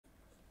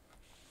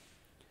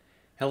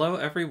Hello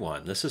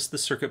everyone, this is the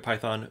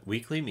CircuitPython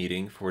weekly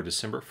meeting for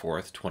December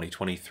 4th,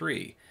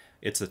 2023.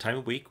 It's the time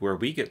of week where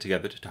we get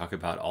together to talk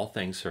about all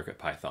things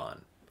CircuitPython.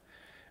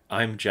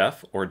 I'm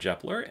Jeff, or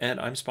Jepler, and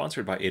I'm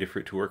sponsored by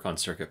Adafruit to work on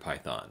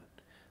CircuitPython.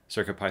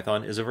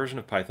 CircuitPython is a version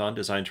of Python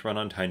designed to run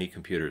on tiny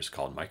computers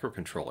called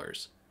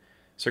microcontrollers.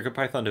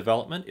 CircuitPython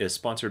development is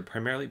sponsored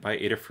primarily by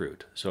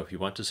Adafruit, so if you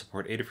want to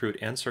support Adafruit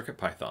and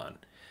CircuitPython,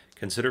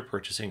 consider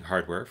purchasing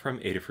hardware from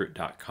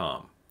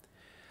adafruit.com.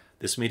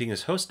 This meeting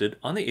is hosted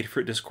on the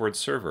Adafruit Discord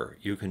server.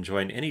 You can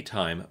join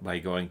anytime by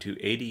going to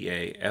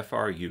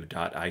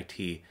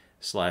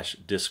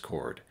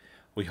adafru.it/discord.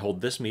 We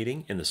hold this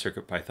meeting in the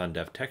CircuitPython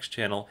Dev Text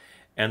channel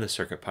and the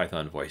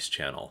CircuitPython Voice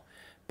channel.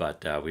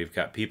 But we've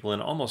got people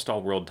in almost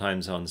all world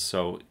time zones,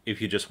 so if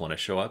you just want to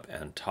show up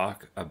and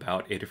talk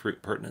about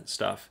Adafruit pertinent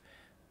stuff,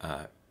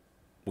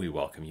 we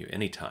welcome you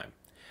anytime.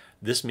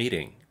 This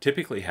meeting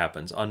typically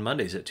happens on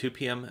Mondays at 2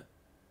 p.m.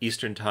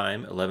 Eastern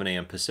Time, 11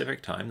 a.m.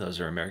 Pacific Time, those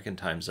are American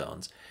time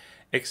zones,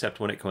 except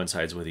when it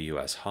coincides with a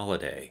U.S.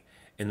 holiday.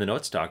 In the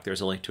notes doc,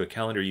 there's a link to a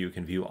calendar you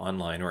can view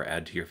online or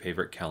add to your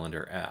favorite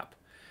calendar app.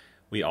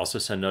 We also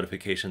send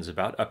notifications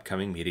about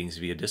upcoming meetings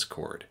via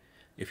Discord.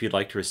 If you'd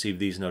like to receive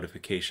these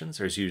notifications,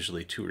 there's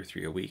usually 2 or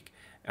 3 a week,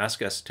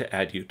 ask us to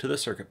add you to the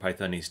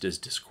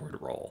CircuitPythonistas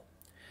Discord role.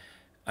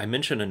 I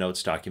mentioned a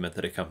notes document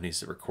that accompanies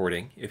the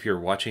recording. If you're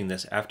watching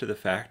this after the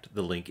fact,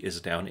 the link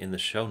is down in the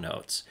show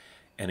notes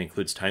and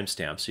includes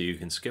timestamps so you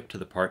can skip to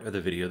the part of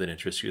the video that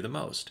interests you the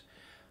most.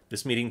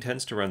 This meeting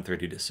tends to run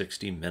 30 to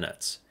 60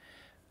 minutes.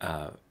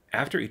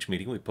 After each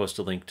meeting, we post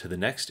a link to the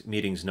next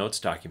meeting's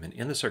notes document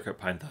in the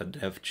CircuitPython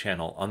Dev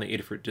channel on the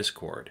Adafruit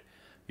Discord.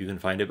 You can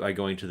find it by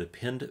going to the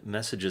pinned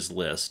messages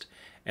list,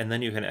 and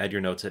then you can add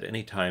your notes at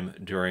any time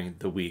during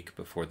the week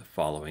before the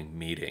following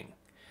meeting.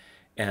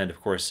 And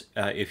of course,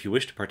 if you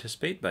wish to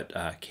participate but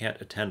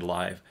can't attend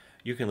live,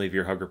 you can leave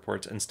your hug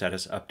reports and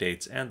status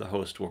updates, and the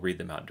host will read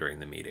them out during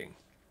the meeting.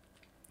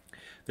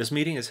 This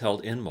meeting is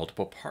held in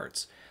multiple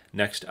parts.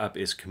 Next up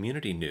is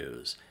community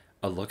news,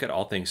 a look at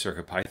all things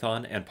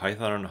CircuitPython and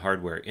Python on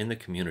hardware in the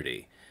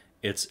community.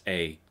 It's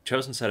a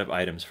chosen set of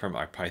items from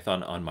our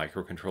Python on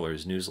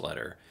Microcontrollers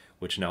newsletter,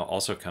 which now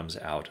also comes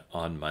out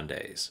on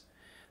Mondays.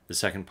 The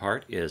second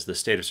part is the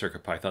state of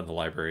CircuitPython, the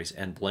libraries,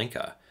 and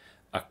Blinka,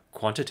 a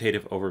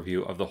quantitative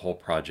overview of the whole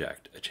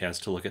project, a chance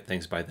to look at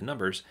things by the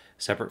numbers,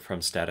 separate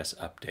from status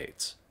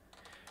updates.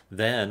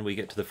 Then we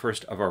get to the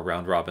first of our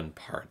round-robin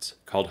parts,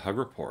 called Hug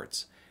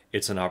Reports.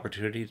 It's an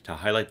opportunity to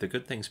highlight the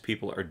good things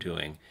people are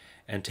doing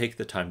and take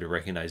the time to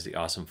recognize the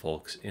awesome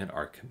folks in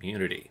our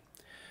community.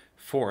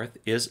 Fourth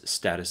is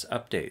Status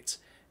Updates.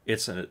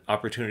 It's an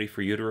opportunity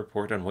for you to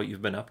report on what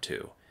you've been up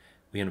to.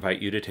 We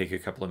invite you to take a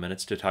couple of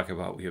minutes to talk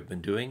about what you've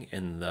been doing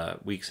in the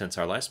week since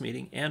our last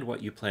meeting and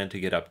what you plan to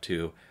get up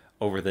to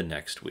over the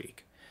next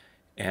week.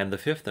 And the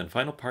fifth and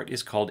final part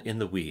is called In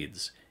the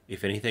Weeds.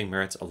 If anything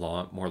merits a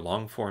more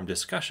long-form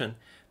discussion,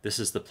 this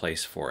is the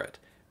place for it.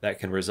 That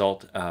can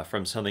result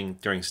from something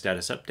during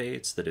status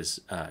updates that is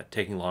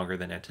taking longer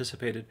than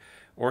anticipated,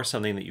 or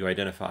something that you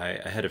identify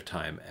ahead of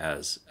time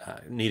as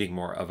needing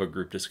more of a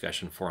group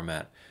discussion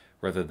format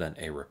rather than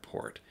a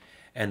report.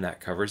 And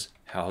that covers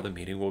how the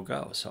meeting will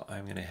go. So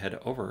I'm going to head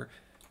over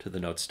to the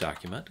notes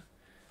document,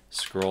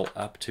 scroll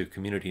up to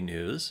community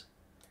news,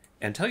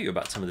 and tell you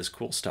about some of this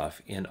cool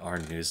stuff in our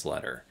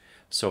newsletter.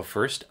 So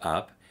first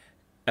up,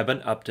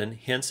 Eben Upton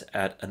hints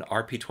at an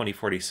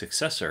RP2040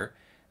 successor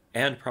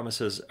and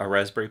promises a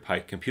Raspberry Pi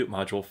Compute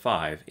Module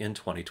 5 in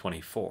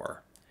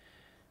 2024.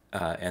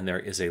 And there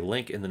is a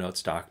link in the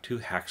notes doc to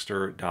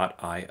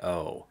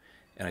hackster.io.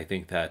 And I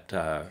think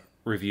that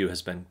review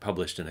has been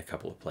published in a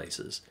couple of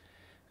places.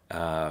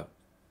 And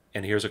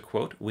here's a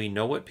quote: "We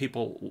know what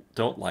people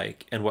don't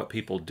like and what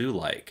people do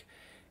like,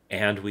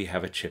 and we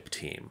have a chip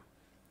team."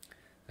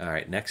 All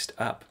right, next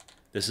up.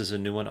 This is a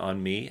new one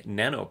on me,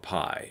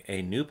 NanoPi,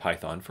 a new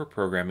Python for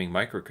programming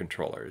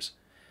microcontrollers.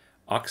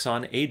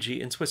 Oxon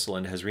AG in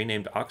Switzerland has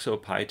renamed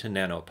OxoPi to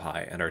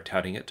NanoPi and are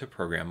touting it to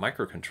program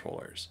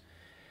microcontrollers.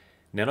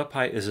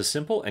 NanoPi is a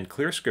simple and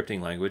clear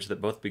scripting language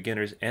that both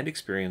beginners and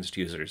experienced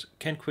users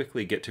can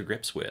quickly get to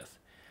grips with.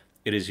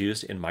 It is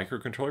used in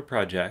microcontroller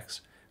projects,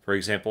 for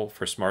example,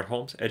 for smart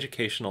homes,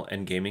 educational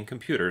and gaming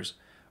computers,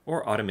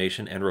 or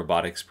automation and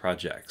robotics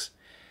projects.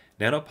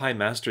 NanoPi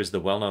masters the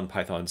well-known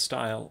Python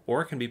style,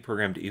 or can be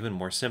programmed even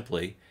more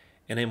simply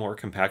in a more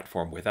compact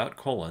form without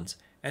colons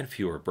and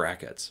fewer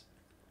brackets.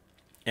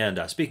 And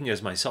speaking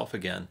as myself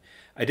again,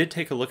 I did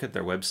take a look at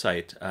their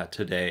website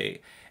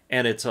today,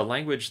 and it's a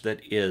language that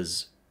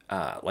is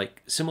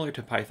similar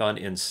to Python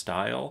in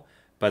style,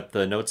 but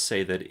the notes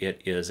say that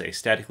it is a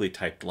statically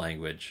typed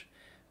language,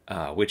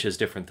 which is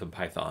different than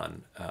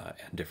Python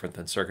and different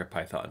than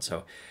CircuitPython.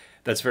 So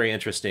that's very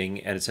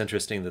interesting, and it's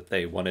interesting that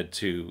they wanted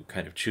to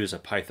kind of choose a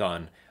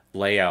Python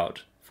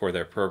layout for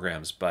their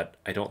programs, but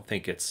I don't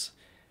think it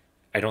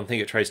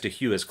tries to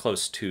hew as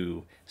close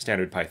to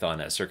standard Python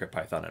as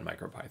CircuitPython and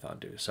MicroPython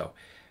do. So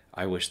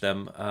I wish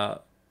them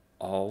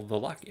all the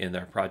luck in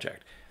their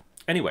project.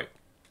 Anyway,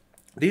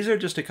 These are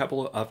just a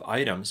couple of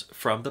items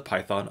from the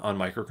Python on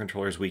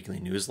Microcontrollers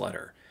weekly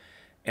newsletter.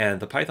 And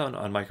the Python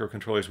on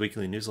Microcontrollers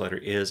weekly newsletter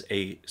is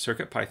a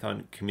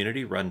CircuitPython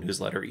community-run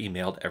newsletter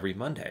emailed every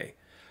Monday.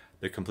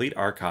 The complete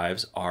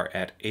archives are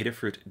at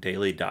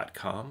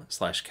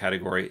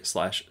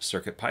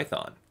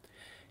adafruitdaily.com/category/CircuitPython.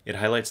 It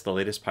highlights the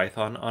latest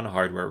Python on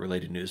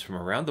hardware-related news from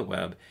around the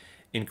web,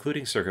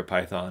 including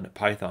CircuitPython,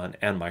 Python,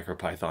 and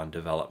MicroPython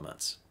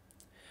developments.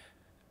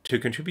 To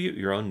contribute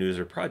your own news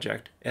or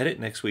project, edit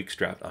next week's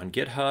draft on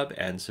GitHub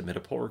and submit a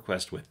pull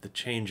request with the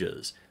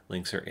changes.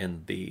 Links are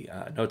in the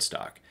note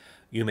stock.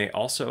 You may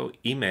also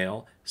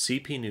email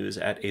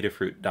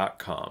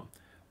cpnews@adafruit.com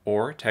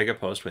or tag a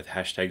post with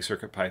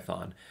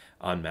 #CircuitPython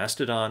on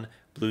Mastodon,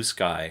 Blue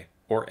Sky,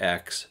 or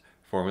X,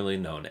 formerly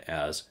known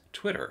as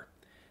Twitter.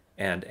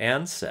 And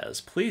Anne says,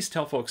 please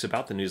tell folks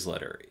about the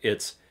newsletter.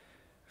 It's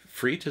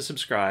free to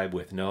subscribe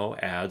with no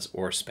ads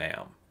or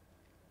spam.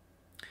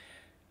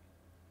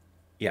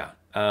 Yeah.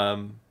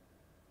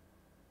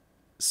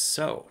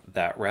 So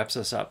that wraps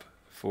us up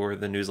for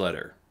the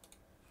newsletter,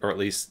 or at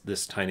least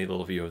this tiny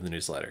little view of the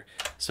newsletter.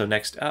 So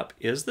next up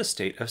is the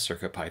state of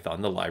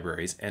CircuitPython, the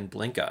libraries, and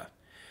Blinka.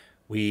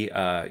 We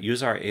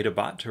use our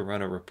AdaBot to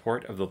run a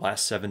report of the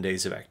last 7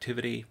 days of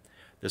activity.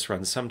 This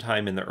runs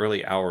sometime in the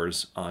early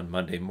hours on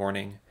Monday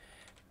morning,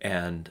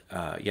 and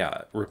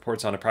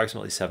reports on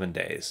approximately 7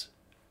 days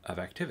of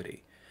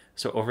activity.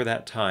 So over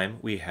that time,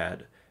 we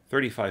had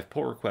 35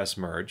 pull requests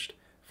merged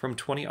from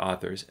 20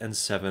 authors and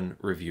 7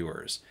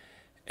 reviewers.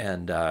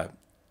 And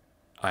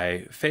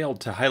I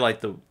failed to highlight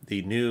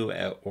the new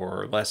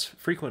or less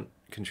frequent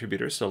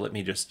contributors, so let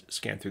me just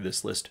scan through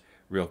this list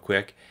real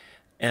quick.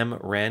 M.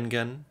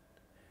 Rangan,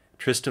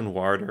 Tristan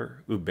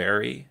Warder,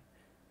 Uberi,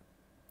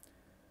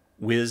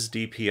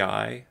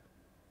 WizDPI,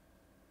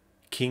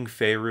 King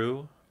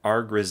Feiru,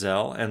 R.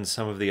 Grizel, and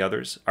some of the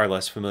others are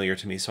less familiar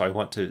to me, so I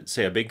want to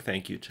say a big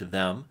thank you to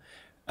them.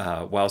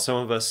 While some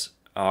of us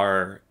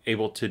are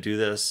able to do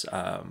this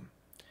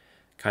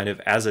kind of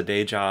as a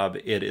day job,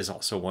 it is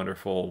also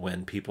wonderful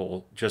when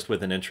people just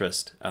with an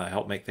interest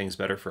help make things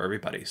better for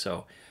everybody.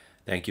 So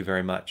thank you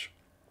very much.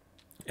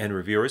 And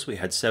reviewers, we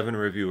had 7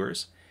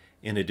 reviewers.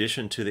 In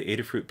addition to the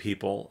Adafruit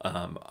people,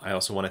 I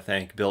also want to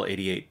thank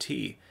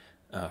Bill88T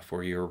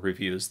for your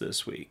reviews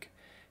this week.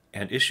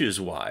 And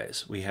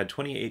issues-wise, we had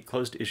 28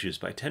 closed issues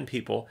by 10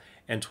 people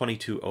and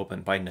 22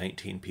 open by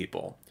 19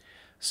 people.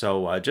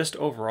 So just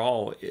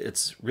overall,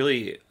 it's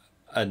really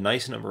a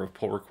nice number of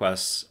pull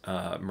requests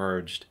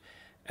merged,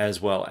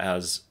 as well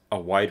as a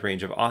wide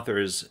range of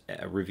authors,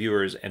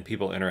 reviewers, and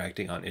people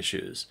interacting on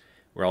issues.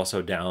 We're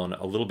also down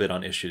a little bit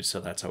on issues, so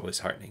that's always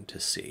heartening to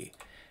see.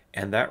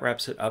 And that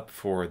wraps it up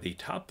for the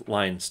top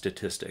line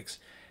statistics.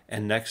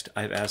 And next,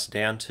 I've asked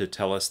Dan to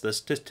tell us the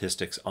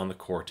statistics on the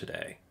core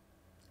today.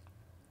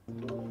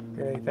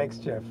 Okay, thanks,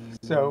 Jeff.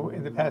 So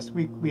in the past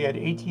week, we had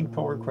 18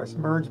 pull requests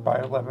merged by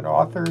 11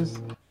 authors.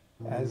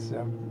 As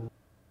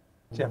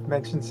Jeff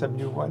mentioned, some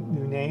new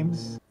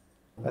names.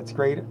 That's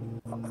great.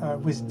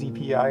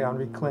 WizDPI,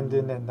 Henri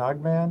Clinton, and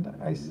Nogman,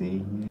 I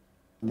see.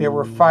 There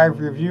were 5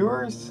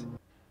 reviewers,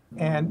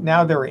 and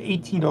now there are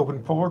 18 open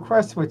pull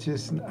requests, which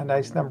is a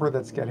nice number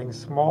that's getting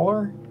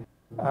smaller.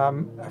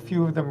 A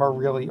few of them are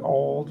really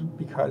old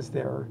because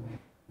they're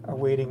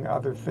awaiting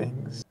other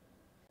things.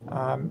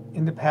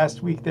 In the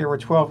past week, there were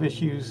 12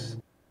 issues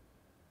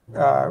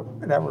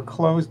that were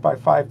closed by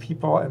 5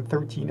 people and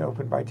 13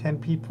 open by 10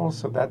 people,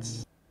 so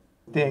that's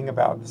staying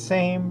about the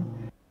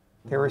same.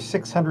 There are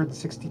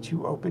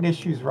 662 open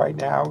issues right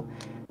now.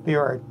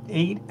 There are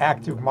 8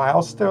 active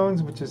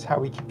milestones, which is how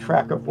we keep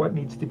track of what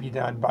needs to be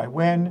done by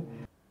when.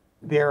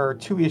 There are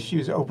 2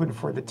 issues open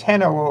for the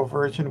 10.00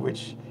 version,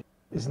 which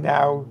is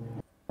now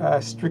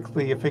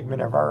strictly a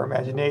figment of our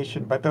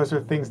imagination, but those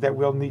are things that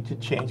will need to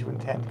change when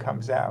 10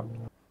 comes out.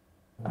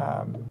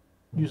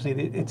 Usually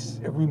it's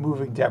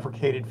removing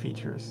deprecated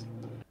features.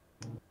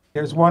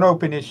 There's 1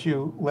 open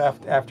issue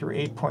left after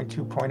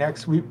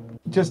 8.2.x.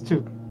 Just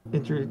to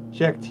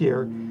interject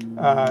here,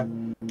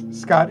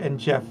 Scott and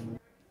Jeff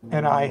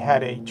and I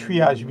had a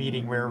triage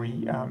meeting where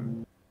we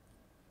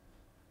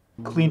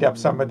cleaned up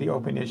some of the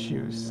open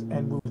issues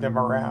and moved them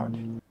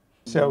around.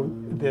 So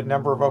the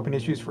number of open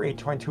issues for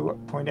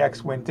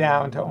 8.2.x went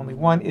down to only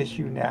 1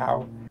 issue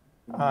now.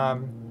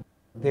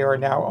 There are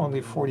now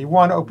only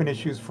 41 open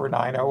issues for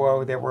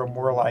 9.00. There were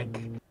more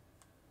like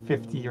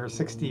 50 or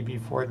 60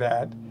 before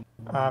that.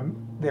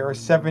 There are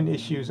 7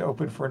 issues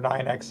open for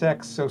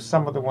 9xx, so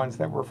some of the ones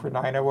that were for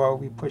 9.00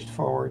 we pushed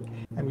forward,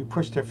 and we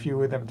pushed a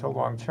few of them to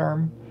long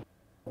term.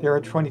 There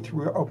are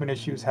 23 open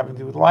issues having to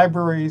do with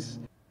libraries,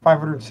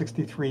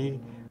 563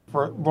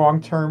 for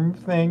long-term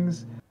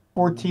things,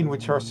 14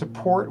 which are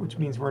support, which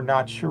means we're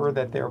not sure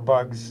that they're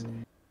bugs,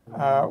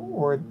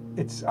 or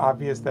it's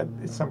obvious that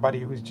it's somebody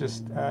who's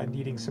just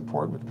needing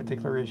support with a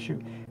particular issue.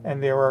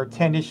 And there are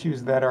 10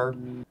 issues that are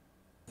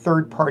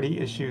third-party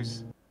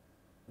issues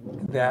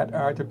that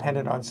are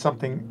dependent on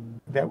something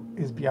that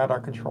is beyond our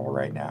control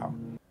right now.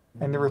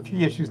 And there were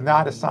 3 issues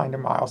not assigned a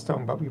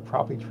milestone, but we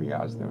probably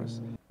triaged those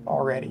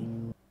already.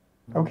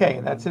 Okay,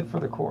 and that's it for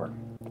the core.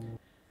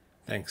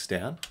 Thanks,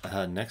 Dan.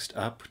 Next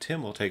up,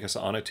 Tim will take us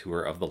on a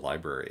tour of the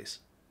libraries.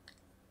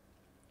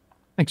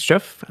 Thanks,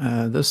 Jeff.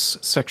 This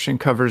section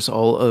covers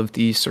all of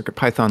the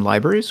CircuitPython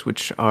libraries,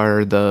 which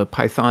are the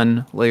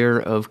Python layer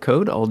of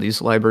code. All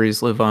these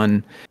libraries live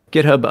on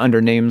GitHub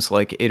under names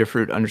like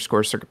Adafruit _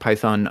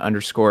 CircuitPython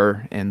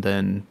 _ and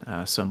then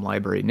some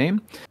library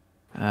name.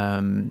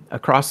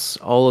 Across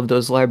all of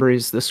those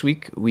libraries this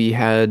week, we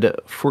had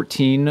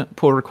 14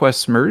 pull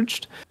requests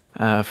merged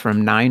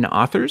from 9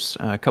 authors.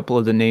 A couple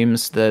of the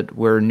names that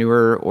were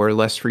newer or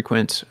less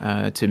frequent,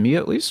 to me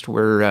at least,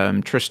 were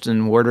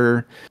Tristan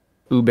Warder,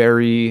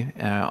 Uberry,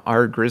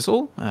 R.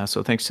 Grizzle.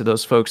 So thanks to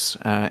those folks.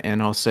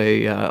 And I'll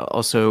say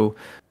also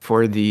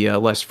for the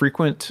less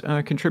frequent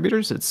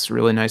contributors, it's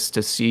really nice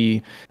to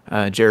see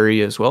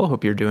Jerry as well.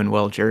 Hope you're doing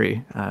well,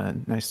 Jerry.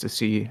 Nice to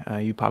see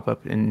you pop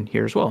up in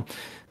here as well.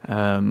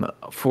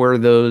 For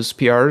those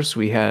PRs,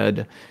 we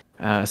had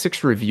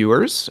 6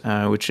 reviewers,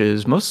 which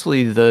is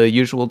mostly the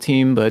usual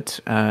team, but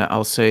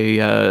I'll say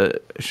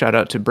shout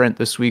out to Brent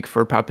this week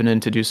for popping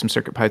in to do some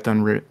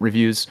CircuitPython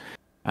reviews.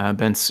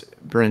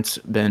 Brent's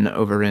been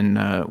over in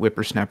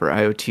Whippersnapper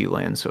IoT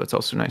land, so it's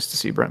also nice to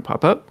see Brent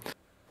pop up.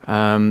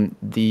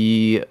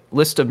 The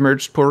list of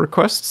merged pull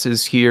requests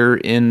is here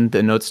in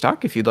the notes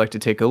doc if you'd like to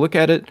take a look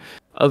at it.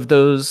 Of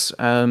those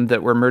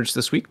that were merged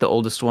this week, the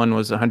oldest one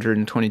was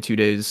 122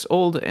 days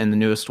old, and the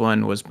newest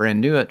one was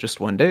brand new at just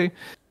 1 day.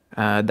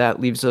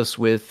 That leaves us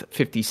with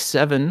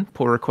 57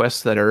 pull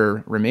requests that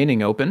are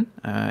remaining open,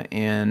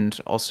 and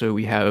also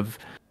we have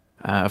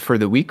for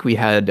the week, we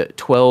had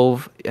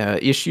 12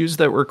 issues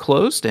that were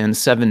closed and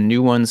 7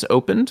 new ones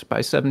opened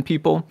by 7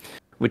 people,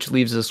 which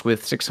leaves us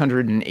with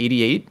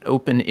 688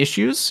 open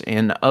issues.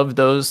 And of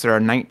those, there are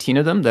 19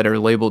 of them that are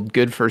labeled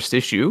good first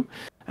issue.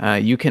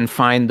 You can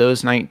find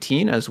those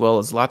 19 as well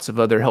as lots of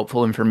other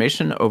helpful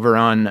information over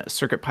on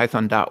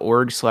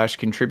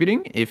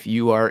circuitpython.org/contributing if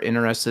you are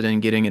interested in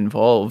getting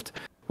involved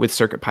with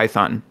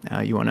CircuitPython.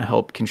 You want to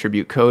help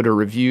contribute code or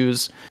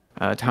reviews,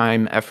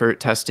 time, effort,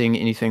 testing,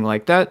 anything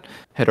like that,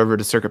 head over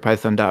to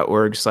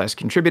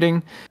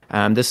circuitpython.org/contributing.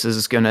 This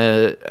is going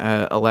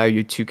to allow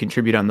you to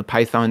contribute on the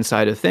Python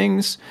side of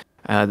things.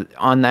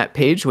 On that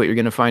page, what you're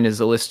going to find is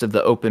a list of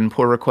the open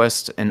pull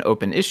requests and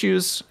open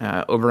issues.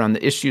 Over on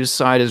the issues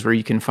side is where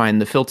you can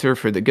find the filter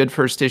for the good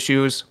first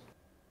issues.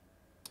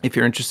 If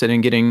you're interested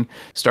in getting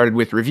started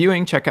with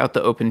reviewing, check out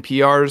the open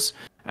PRs.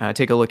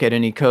 Take a look at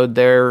any code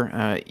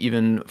there,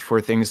 even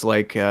for things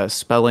like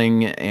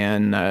spelling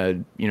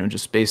and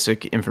just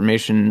basic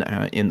information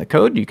in the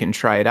code. You can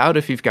try it out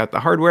if you've got the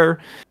hardware.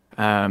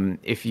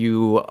 If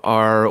you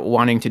are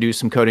wanting to do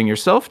some coding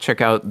yourself, check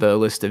out the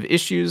list of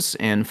issues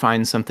and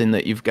find something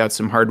that you've got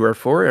some hardware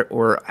for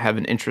or have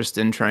an interest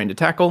in trying to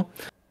tackle.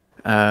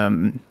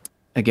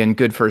 Again,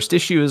 good first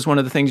issue is one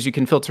of the things you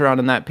can filter out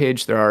on that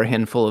page. There are a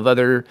handful of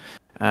other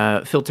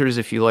filters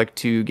if you like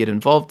to get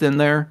involved in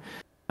there.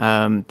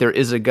 There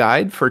is a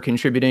guide for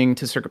contributing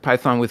to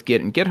CircuitPython with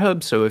Git and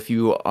GitHub. So if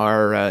you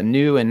are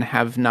new and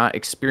have not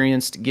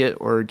experienced Git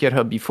or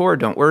GitHub before,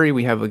 don't worry.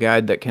 We have a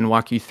guide that can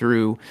walk you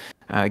through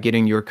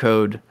getting your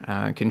code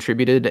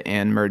contributed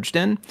and merged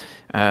in.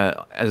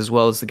 As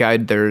well as the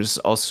guide, there's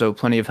also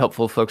plenty of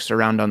helpful folks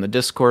around on the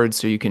Discord.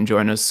 So you can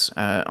join us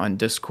on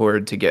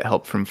Discord to get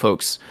help from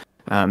folks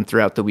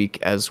throughout the week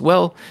as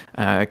well.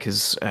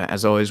 Because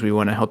as always, we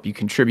want to help you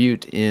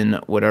contribute in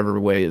whatever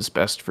way is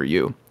best for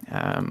you.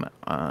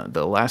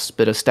 The last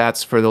bit of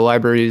stats for the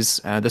libraries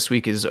this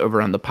week is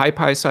over on the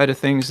PyPy side of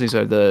things. These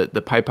are the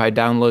PyPy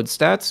download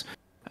stats.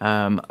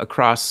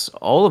 Across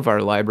all of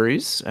our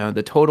libraries,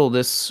 the total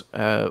this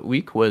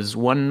week was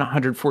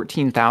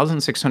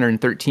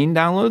 114,613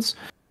 downloads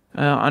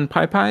on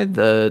PyPy.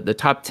 The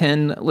top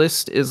 10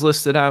 list is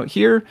listed out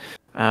here,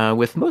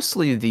 with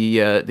mostly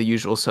the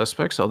usual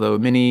suspects, although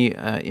many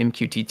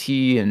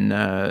MQTT and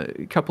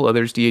a couple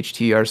others,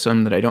 DHT, are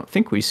some that I don't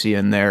think we see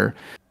in there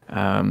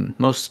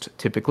most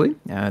typically.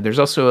 There's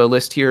also a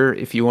list here,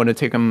 if you want to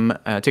take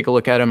a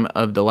look at them,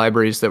 of the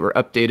libraries that were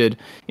updated,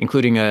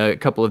 including a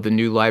couple of the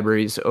new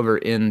libraries over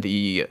in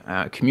the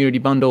community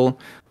bundle,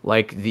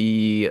 like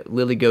the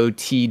LilyGo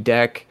T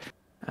deck.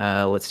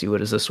 Let's see,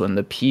 what is this one?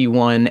 The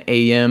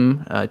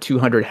P1AM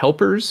 200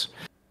 helpers.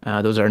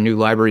 Those are new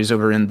libraries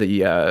over in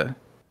the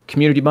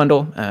community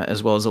bundle,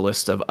 as well as a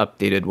list of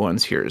updated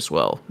ones here as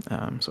well.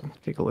 So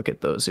take a look at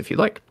those if you'd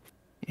like.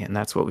 And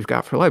that's what we've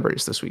got for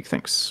libraries this week.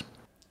 Thanks.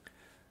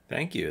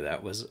 Thank you.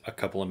 That was a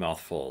couple of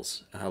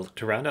mouthfuls.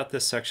 To round out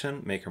this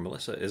section, Maker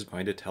Melissa is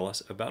going to tell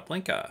us about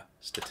Blinka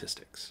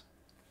statistics.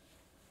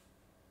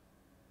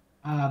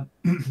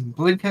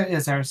 Blinka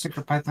is our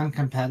CircuitPython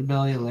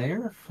compatibility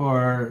layer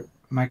for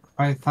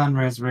MicroPython,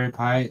 Raspberry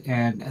Pi,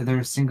 and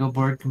other single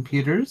board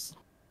computers.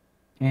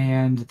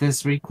 And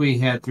this week we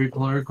had 3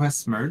 pull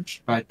requests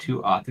merged by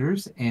 2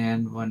 authors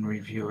and 1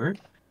 reviewer.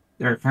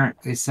 There are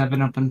currently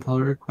 7 open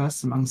pull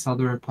requests amongst all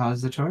the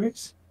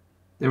repositories.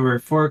 There were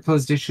 4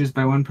 closed issues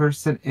by 1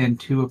 person and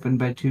 2 opened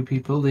by 2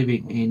 people,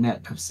 leaving a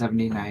net of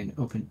 79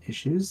 open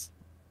issues.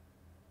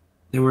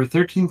 There were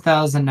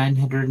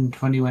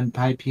 13,921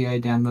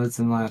 PyPI downloads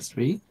in the last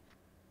week.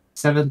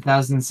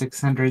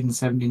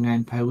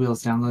 7,679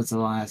 PyWheels downloads the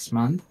last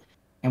month,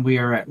 and we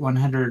are at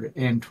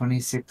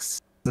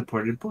 126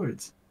 supported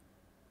boards.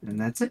 And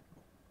that's it.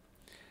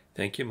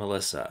 Thank you,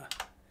 Melissa.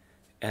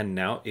 And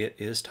now it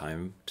is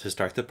time to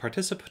start the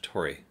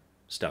participatory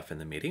stuff in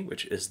the meeting,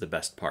 which is the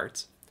best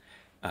parts.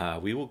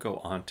 We will go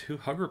on to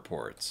Hug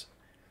Reports.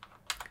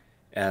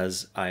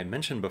 As I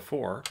mentioned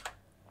before,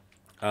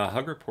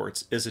 Hug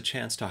Reports is a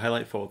chance to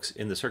highlight folks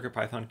in the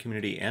CircuitPython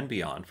community and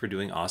beyond for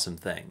doing awesome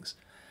things.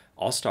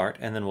 I'll start,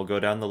 and then we'll go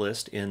down the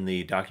list in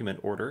the document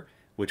order,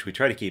 which we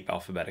try to keep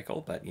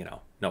alphabetical, but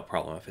no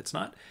problem if it's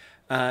not,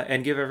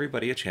 and give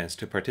everybody a chance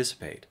to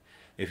participate.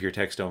 If you're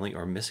text only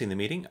or missing the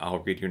meeting, I'll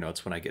read your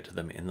notes when I get to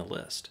them in the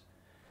list.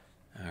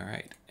 All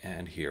right,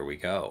 and here we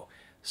go.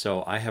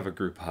 So I have a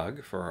group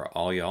hug for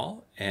all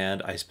y'all,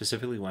 and I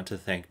specifically want to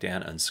thank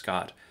Dan and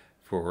Scott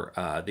for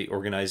the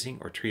organizing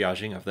or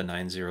triaging of the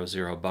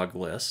 900 bug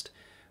list.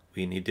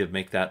 We need to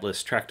make that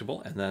list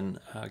tractable and then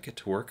get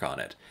to work on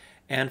it.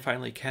 And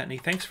finally,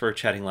 Katney, thanks for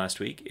chatting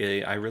last week.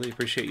 I really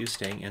appreciate you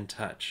staying in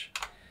touch.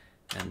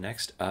 And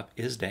next up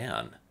is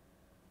Dan.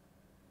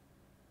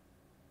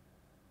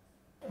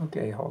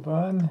 Okay, hold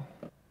on.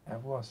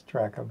 I've lost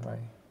track of my...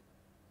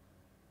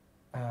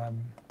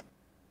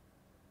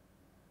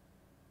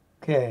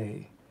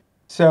 Okay,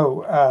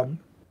 so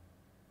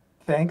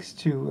thanks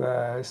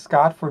to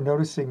Scott for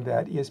noticing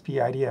that ESP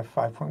IDF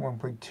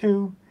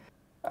 5.1.2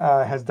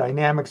 has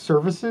dynamic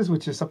services,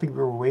 which is something we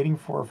were waiting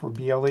for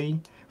BLE.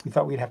 We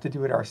thought we'd have to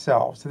do it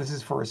ourselves. So this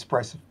is for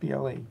expressive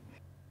BLE.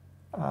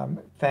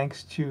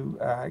 Thanks to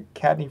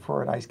Katney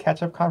for a nice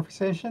catch-up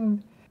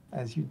conversation,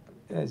 as you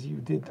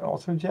did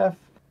also, Jeff.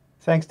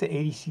 Thanks to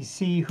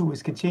ADCC, who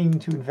is continuing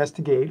to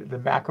investigate the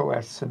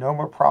macOS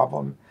Sonoma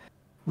problem,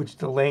 which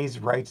delays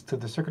writes to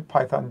the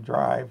CircuitPython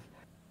drive.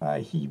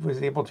 He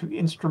was able to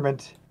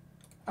instrument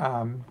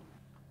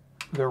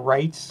the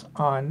writes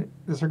on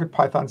the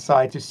CircuitPython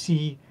side to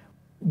see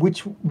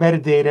which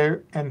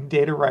metadata and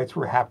data writes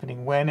were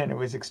happening when, and it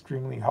was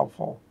extremely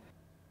helpful.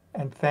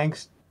 And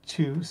thanks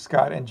to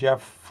Scott and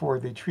Jeff for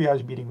the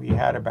triage meeting we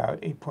had about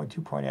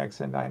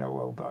 8.2.x and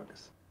 900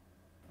 bugs.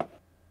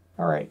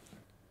 All right.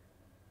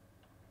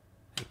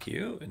 Thank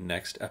you.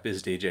 Next up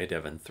is DJ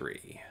Devon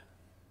 3.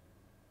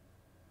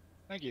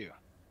 Thank you.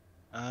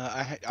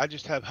 I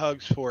just have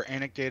hugs for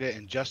Anecdata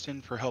and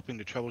Justin for helping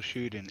to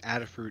troubleshoot an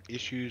Adafruit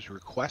issues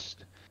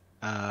request.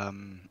 A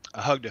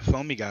hug to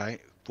Foamy Guy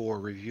for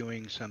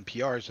reviewing some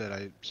PRs that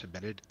I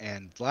submitted,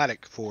 and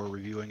Vladik for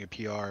reviewing a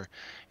PR,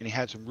 and he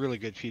had some really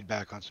good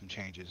feedback on some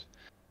changes.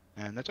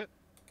 And that's it.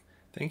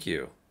 Thank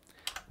you.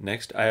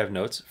 Next, I have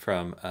notes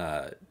from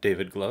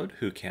David Glode,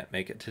 who can't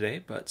make it today,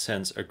 but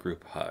sends a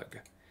group hug.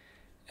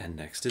 And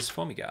next is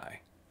Foamy Guy.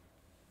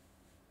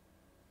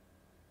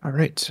 All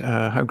right,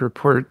 hug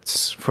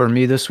reports for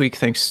me this week,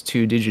 thanks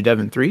to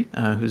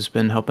DigiDevon3, who's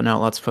been helping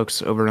out lots of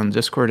folks over on the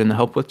Discord in the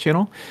Help With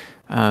channel.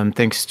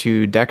 Thanks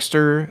to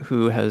Dexter,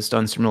 who has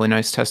done some really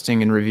nice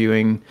testing and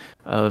reviewing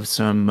of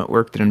some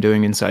work that I'm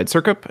doing inside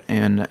Circup,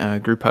 and a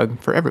group hug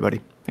for everybody.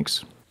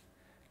 Thanks.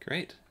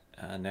 Great.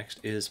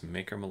 Next is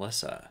Maker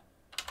Melissa.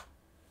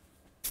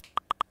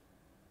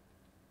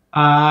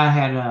 I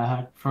had a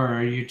hug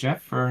for you,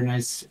 Jeff, for a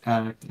nice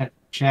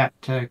chat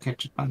to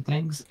catch up on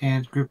things,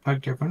 and group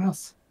hug to everyone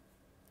else.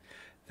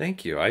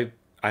 Thank you.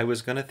 I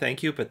was going to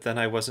thank you, but then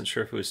I wasn't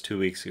sure if it was 2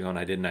 weeks ago, and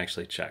I didn't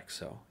actually check.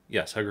 So,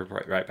 yes, hug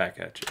report right back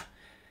at you.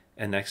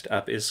 And next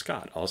up is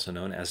Scott, also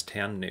known as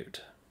Tan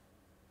Newt.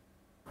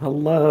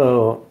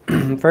 Hello.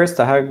 First,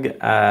 a hug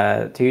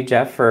to you,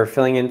 Jeff, for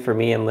filling in for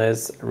me and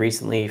Liz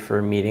recently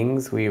for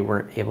meetings we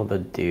weren't able to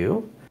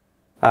do.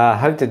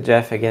 Hug to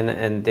Jeff again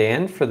and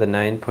Dan for the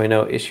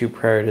 9.0 issue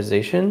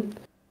prioritization.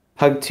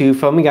 Hug to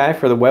Foamy Guy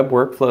for the web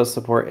workflow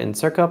support in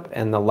Circup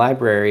and the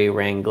library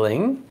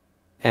wrangling.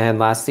 And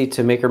lastly,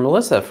 to Maker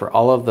Melissa for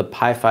all of the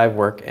Pi 5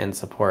 work and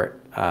support.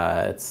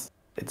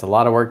 It's a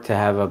lot of work to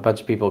have a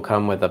bunch of people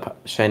come with a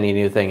shiny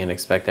new thing and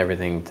expect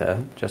everything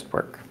to just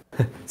work.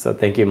 So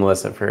thank you,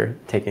 Melissa, for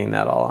taking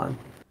that all on.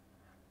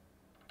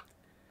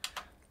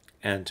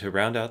 And to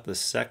round out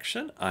this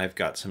section, I've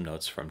got some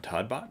notes from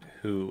Toddbot,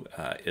 who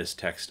is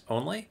text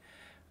only.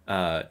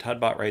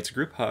 Toddbot writes,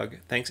 group hug,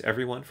 thanks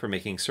everyone for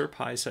making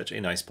CirPy such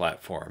a nice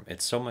platform.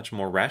 It's so much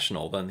more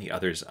rational than the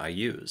others I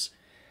use.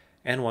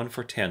 And one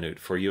for Tanut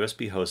for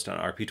USB host on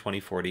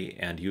RP2040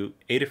 and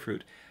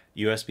Adafruit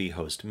USB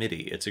host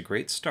MIDI. It's a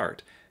great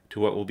start to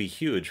what will be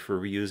huge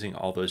for reusing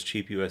all those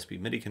cheap USB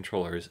MIDI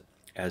controllers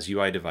as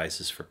UI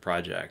devices for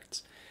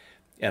projects.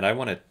 And I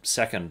want to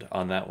second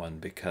on that one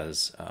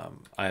because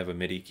I have a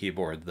MIDI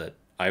keyboard that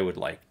I would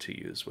like to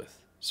use with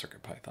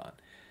CircuitPython.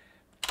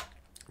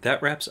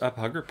 That wraps up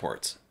Hug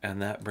Reports, and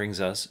that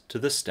brings us to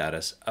the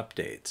status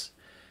updates.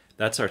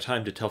 That's our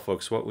time to tell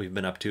folks what we've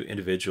been up to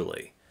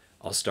individually.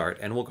 I'll start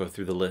and we'll go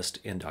through the list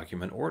in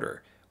document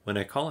order. When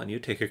I call on you,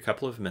 take a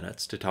couple of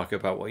minutes to talk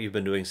about what you've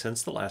been doing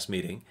since the last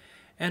meeting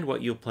and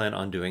what you'll plan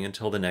on doing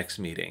until the next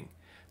meeting.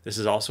 This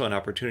is also an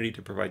opportunity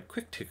to provide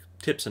quick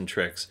tips and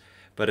tricks,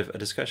 but if a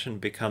discussion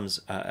becomes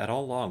at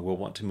all long, we'll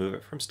want to move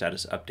it from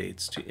status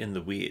updates to in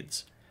the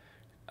weeds.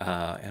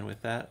 And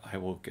with that, I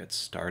will get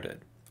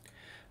started.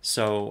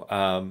 So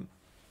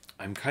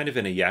I'm kind of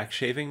in a yak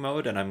shaving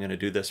mode, and I'm going to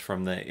do this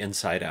from the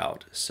inside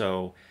out.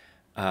 So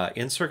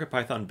in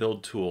CircuitPython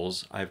build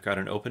tools, I've got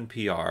an open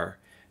PR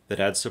that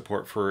adds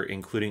support for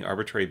including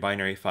arbitrary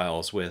binary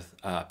files with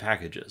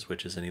packages,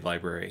 which is any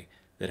library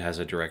that has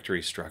a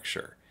directory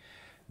structure.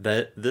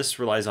 This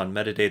relies on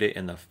metadata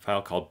in the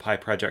file called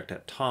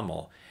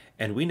pyproject.toml,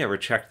 and we never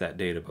checked that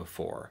data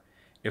before.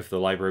 If the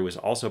library was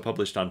also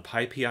published on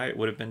PyPI, it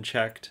would have been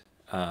checked,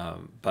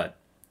 but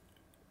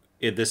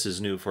this is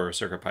new for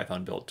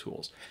CircuitPython build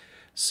tools.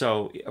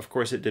 So, of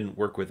course, it didn't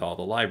work with all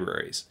the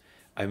libraries.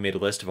 I've made a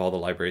list of all the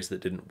libraries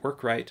that didn't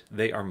work right.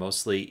 They are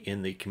mostly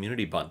in the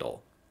community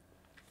bundle.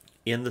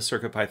 In the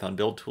CircuitPython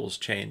build tools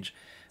change,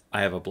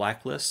 I have a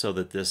blacklist so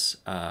that this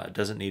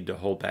doesn't need to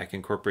hold back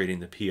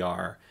incorporating the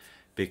PR,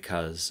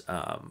 because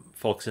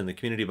folks in the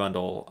community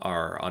bundle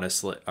are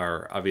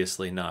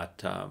obviously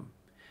not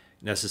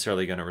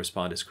necessarily going to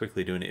respond as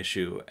quickly to an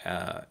issue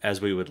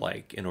as we would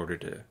like in order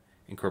to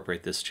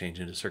incorporate this change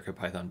into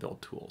CircuitPython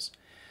build tools.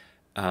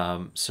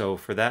 So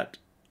for that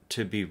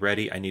to be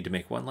ready, I need to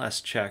make one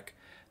last check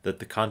that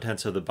the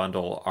contents of the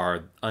bundle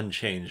are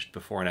unchanged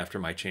before and after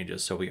my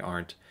changes, so we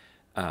aren't,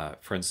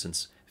 for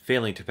instance,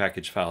 failing to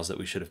package files that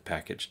we should have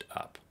packaged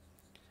up.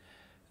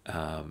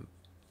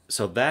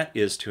 So that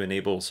is to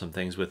enable some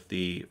things with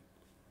the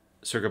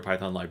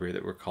CircuitPython library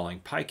that we're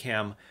calling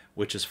PyCam,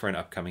 which is for an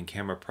upcoming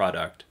camera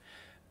product.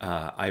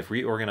 I've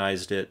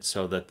reorganized it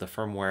so that the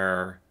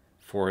firmware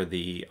for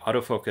the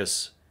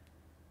autofocus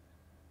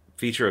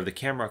feature of the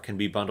camera can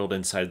be bundled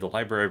inside the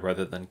library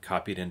rather than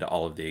copied into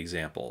all of the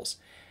examples.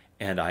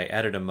 And I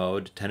added a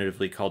mode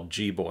tentatively called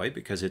G-Boy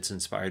because it's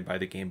inspired by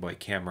the Game Boy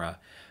camera,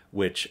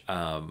 which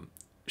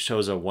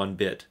shows a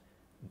 1-bit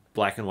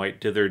black and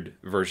white dithered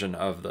version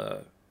of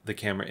the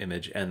camera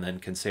image and then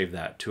can save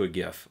that to a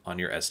GIF on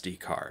your SD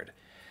card.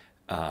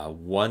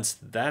 Once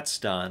that's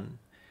done,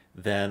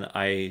 then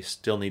I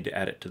still need to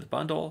add it to the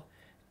bundle,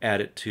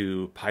 add it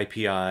to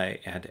PyPI,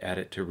 and add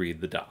it to read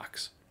the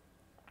docs.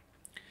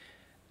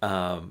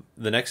 The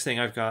next thing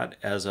I've got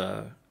as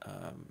a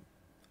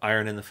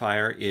iron in the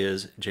fire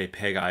is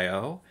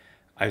JPEG.io.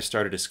 I've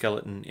started a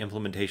skeleton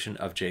implementation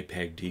of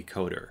JPEG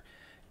decoder.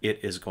 It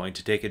is going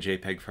to take a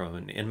JPEG from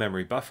an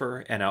in-memory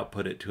buffer and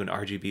output it to an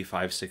RGB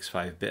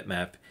 565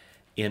 bitmap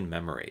in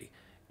memory.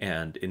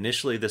 And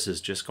initially this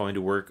is just going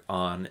to work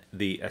on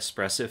the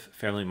Espressif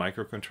family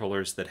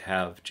microcontrollers that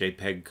have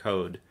JPEG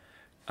code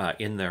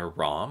in their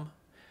ROM.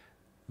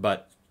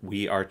 But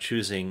we are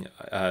choosing,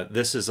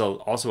 this is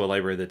also a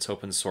library that's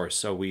open source,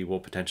 so we will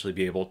potentially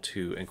be able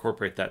to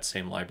incorporate that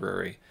same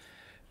library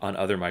on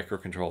other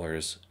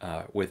microcontrollers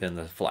within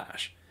the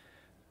flash.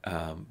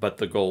 But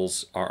the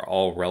goals are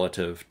all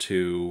relative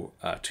to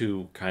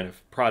two kind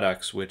of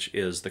products, which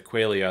is the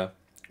Qualia.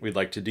 We'd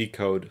like to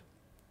decode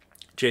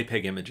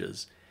JPEG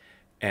images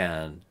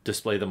and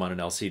display them on an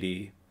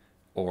LCD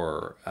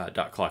or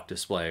dot clock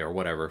display or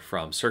whatever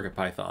from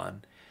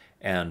CircuitPython.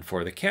 And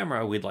for the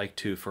camera, we'd like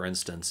to, for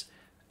instance,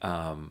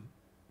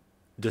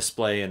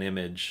 display an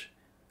image,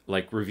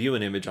 like review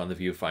an image on the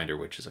viewfinder,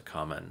 which is a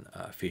common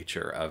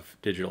feature of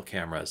digital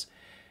cameras.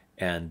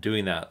 And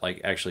doing that,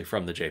 like actually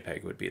from the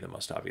JPEG, would be the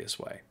most obvious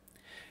way.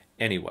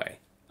 Anyway,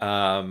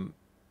 and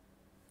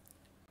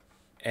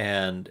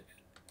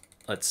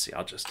let's see,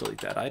 I'll just delete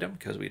that item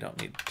because we don't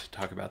need to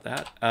talk about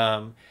that.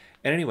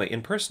 And anyway,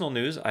 in personal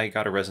news, I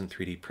got a Resin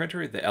 3D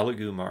printer, the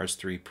Elegoo Mars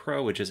 3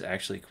 Pro, which is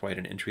actually quite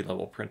an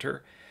entry-level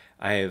printer.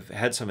 I've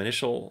had some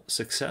initial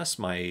success.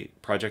 My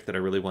project that I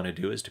really want to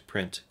do is to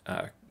print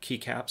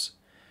keycaps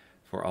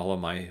for all of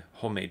my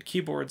homemade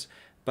keyboards,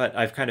 but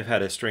I've kind of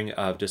had a string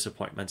of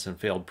disappointments and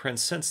failed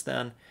prints since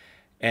then,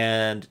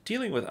 and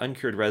dealing with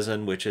uncured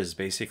resin, which is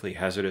basically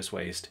hazardous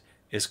waste,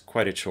 is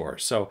quite a chore.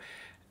 So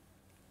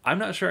I'm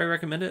not sure I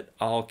recommend it.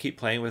 I'll keep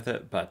playing with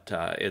it, but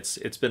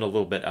it's been a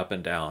little bit up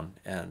and down,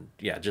 and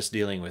yeah, just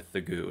dealing with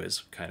the goo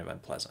is kind of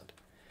unpleasant.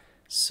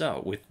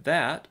 So with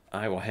that,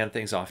 I will hand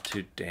things off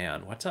to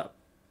Dan. What's up?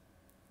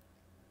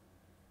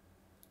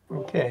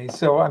 Okay,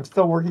 so I'm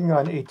still working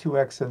on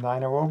 8.2x and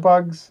 9.0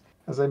 bugs.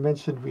 As I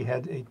mentioned, we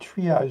had a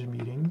triage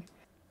meeting,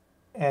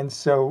 and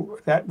so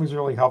that was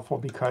really helpful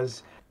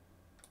because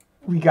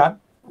we got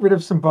rid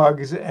of some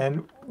bugs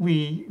and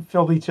we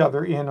filled each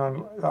other in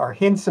on our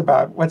hints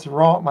about what's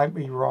wrong, might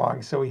be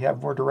wrong, so we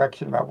have more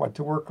direction about what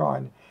to work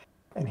on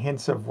and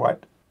hints of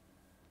what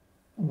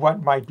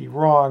might be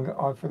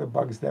wrong for the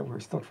bugs that we're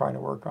still trying to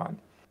work on.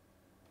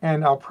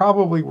 And I'll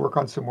probably work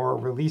on some more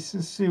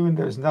releases soon.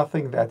 There's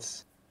nothing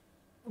that's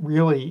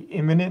really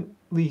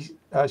imminently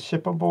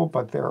shippable,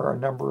 but there are a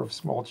number of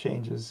small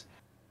changes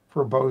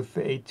for both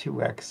the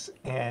 8.2x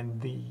and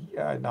the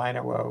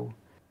 9.0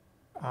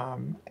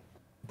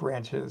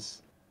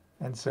 branches.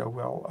 And so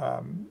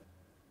we'll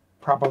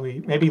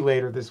probably, maybe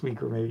later this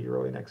week or maybe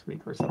early next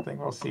week or something,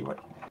 we'll see what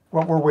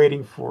we're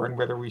waiting for and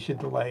whether we should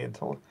delay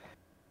until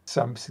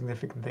some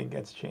significant thing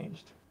gets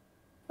changed.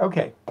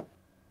 Okay.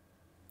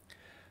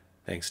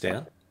 Thanks,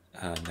 Dan.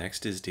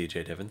 Next is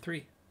DJ Devon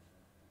 3.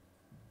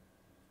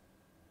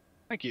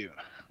 Thank you.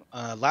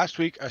 Last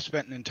week, I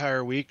spent an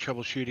entire week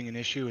troubleshooting an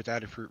issue with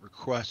Adafruit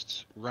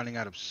requests running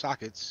out of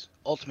sockets.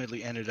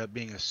 Ultimately ended up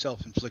being a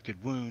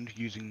self-inflicted wound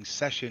using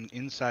session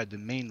inside the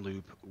main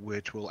loop,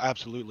 which will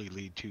absolutely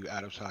lead to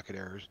out-of-socket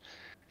errors.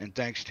 And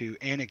thanks to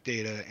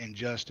Anecdata and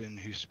Justin,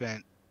 who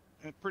spent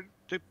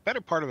the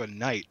better part of a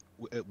night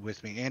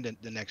with me and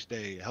the next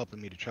day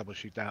helping me to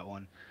troubleshoot that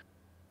one.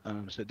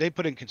 So they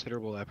put in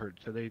considerable effort,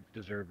 so they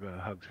deserve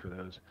hugs for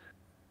those.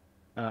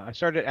 I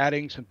started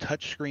adding some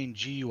touchscreen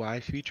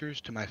GUI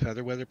features to my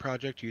Featherweather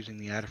project using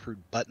the Adafruit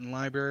button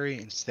library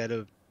instead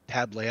of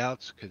tab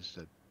layouts, because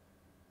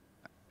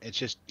it's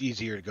just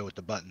easier to go with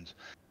the buttons.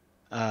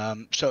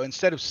 So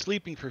instead of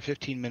sleeping for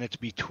 15 minutes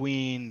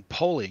between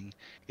polling,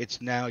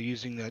 it's now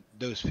using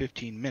those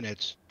 15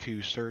 minutes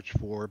to search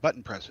for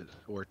button presses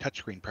or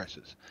touchscreen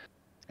presses.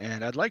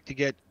 And I'd like to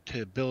get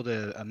to build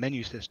a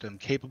menu system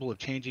capable of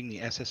changing the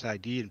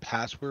SSID and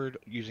password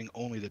using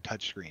only the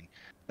touchscreen.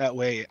 That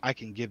way I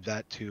can give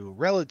that to a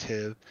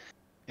relative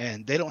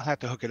and they don't have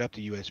to hook it up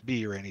to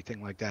USB or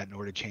anything like that in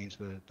order to change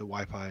the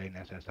Wi-Fi and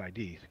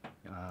SSIDs.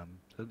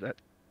 So that,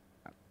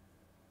 I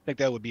think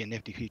that would be a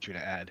nifty feature to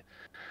add.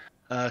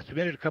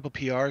 Submitted a couple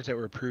PRs that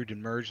were approved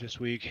and merged this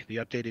week. The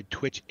updated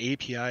Twitch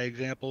API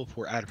example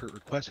for Adafruit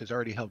requests has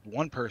already helped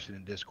one person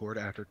in Discord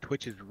after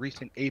Twitch's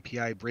recent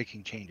API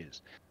breaking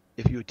changes.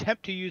 If you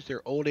attempt to use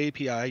their old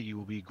API, you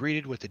will be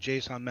greeted with a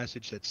JSON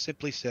message that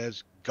simply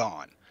says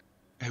gone,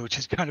 which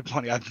is kind of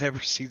funny. I've never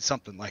seen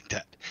something like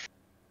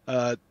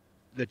that.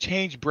 The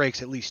change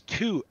breaks at least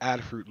 2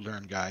 Adafruit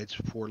Learn guides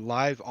for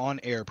live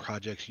on-air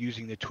projects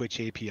using the Twitch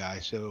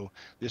API. So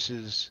this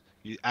is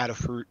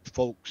Adafruit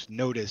folks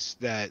notice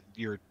that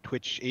your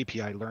Twitch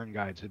API Learn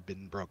guides have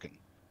been broken.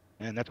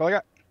 And that's all I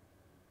got.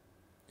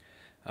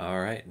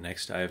 All right,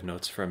 next I have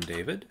notes from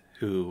David,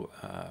 who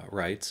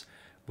writes,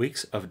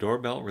 weeks of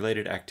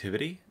doorbell-related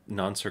activity,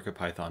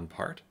 non-CircuitPython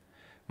part.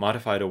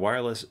 Modified a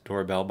wireless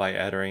doorbell by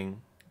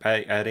adding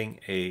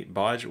a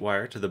baud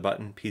wire to the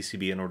button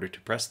PCB in order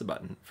to press the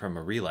button from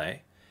a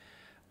relay.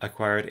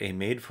 Acquired a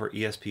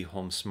made-for-ESP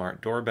Home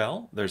smart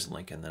doorbell. There's a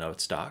link in the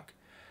notes doc.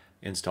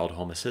 Installed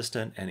Home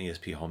Assistant and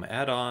ESP Home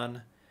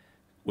add-on.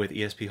 With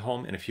ESP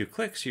Home, in a few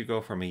clicks, you go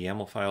from a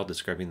YAML file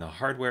describing the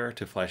hardware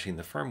to flashing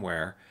the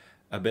firmware,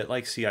 a bit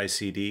like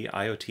CI/CD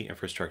IoT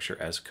infrastructure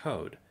as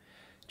code.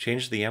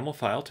 Change the YAML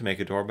file to make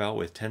a doorbell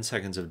with 10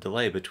 seconds of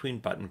delay between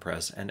button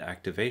press and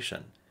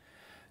activation.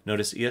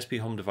 Notice ESP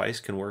Home device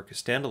can work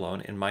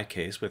standalone, in my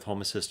case, with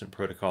Home Assistant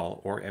Protocol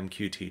or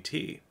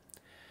MQTT.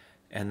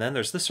 And then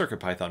there's the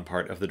CircuitPython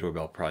part of the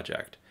doorbell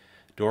project.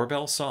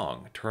 Doorbell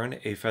song. Turn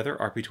a Feather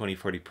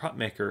RP2040 prop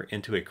maker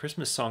into a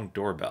Christmas song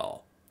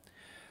doorbell.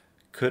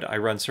 Could I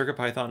run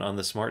CircuitPython on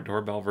the Smart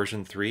Doorbell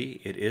version 3?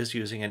 It is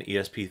using an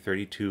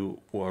ESP32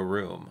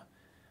 room.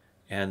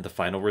 And the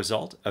final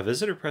result, a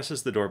visitor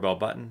presses the doorbell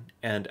button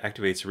and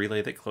activates a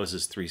relay that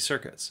closes 3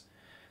 circuits.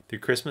 The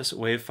Christmas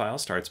wave file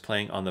starts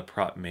playing on the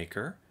prop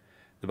maker.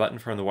 The button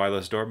from the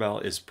wireless doorbell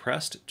is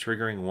pressed,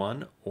 triggering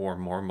 1 or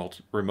more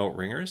remote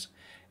ringers.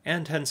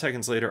 And 10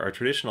 seconds later, our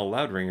traditional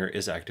loud ringer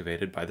is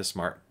activated by the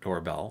Smart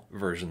Doorbell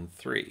version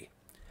 3.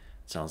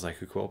 Sounds like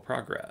a cool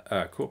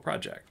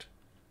project.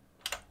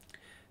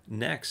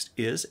 Next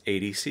is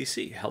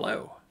ADCC.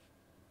 Hello.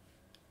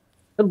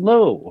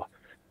 Hello.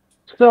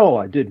 So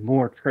I did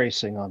more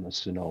tracing on the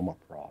Sonoma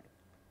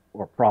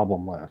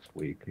problem last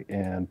week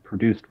and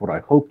produced what I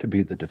hope to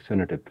be the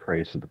definitive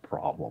trace of the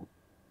problem.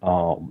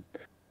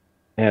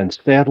 And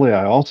sadly,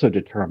 I also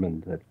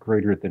determined that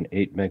greater than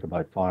 8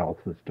 megabyte file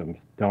systems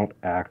don't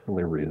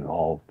actually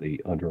resolve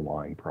the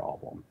underlying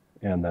problem.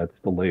 And that's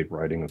delayed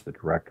writing of the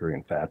directory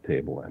and fat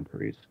table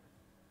entries.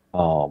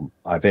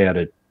 I've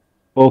added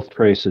both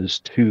traces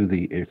to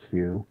the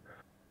issue.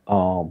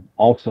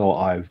 Also,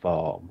 I've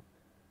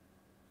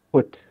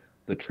put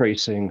the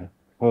tracing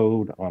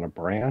code on a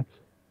branch.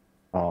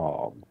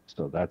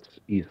 So that's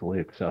easily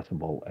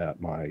accessible at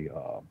my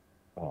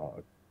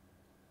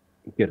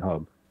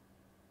GitHub.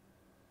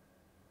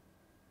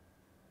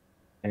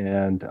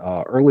 And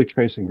early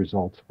tracing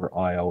results for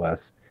iOS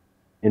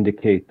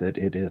indicate that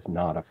it is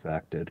not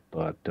affected,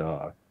 but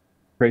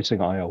tracing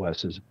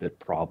iOS is a bit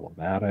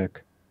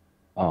problematic.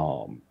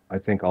 I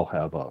think I'll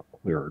have a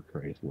clearer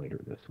trace later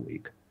this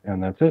week.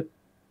 And that's it.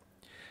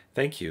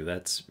 Thank you.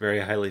 That's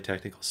very highly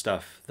technical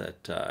stuff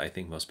that I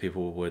think most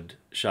people would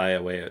shy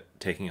away at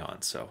taking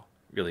on. So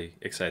really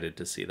excited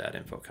to see that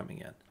info coming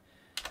in.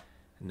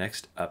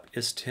 Next up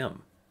is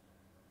Tim.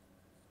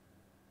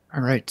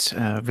 All right.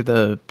 Over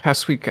the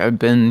past week, I've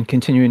been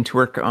continuing to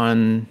work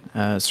on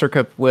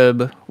Circuit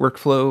Web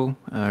workflow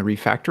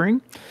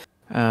refactoring.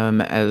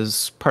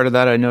 As part of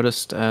that, I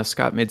noticed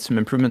Scott made some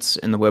improvements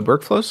in the web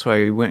workflow, so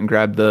I went and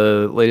grabbed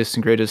the latest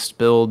and greatest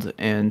build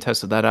and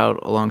tested that out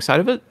alongside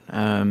of it.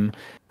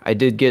 I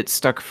did get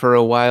stuck for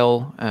a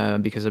while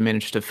because I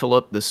managed to fill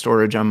up the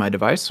storage on my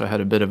device, so I had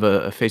a bit of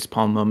a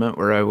facepalm moment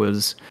where I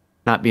was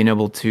not being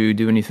able to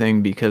do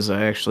anything because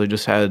I actually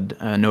just had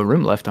no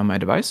room left on my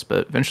device,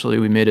 but eventually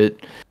we made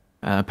it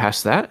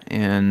past that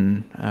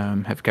and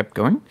have kept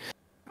going.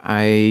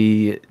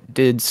 I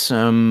did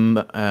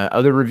some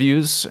other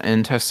reviews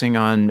and testing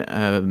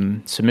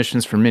on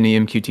submissions for mini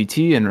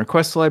MQTT and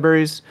request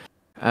libraries.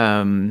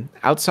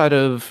 Outside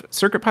of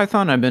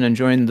CircuitPython, I've been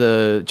enjoying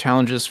the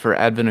challenges for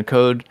Advent of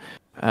Code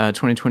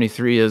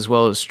 2023, as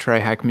well as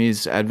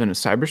TryHackMe's Advent of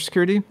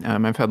Cybersecurity.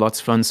 I've had lots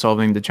of fun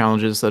solving the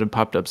challenges that have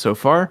popped up so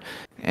far,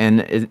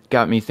 and it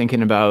got me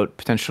thinking about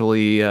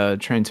potentially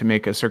trying to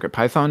make a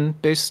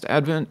CircuitPython-based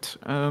Advent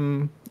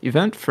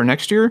event for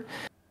next year.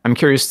 I'm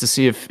curious to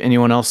see if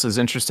anyone else is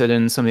interested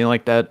in something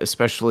like that,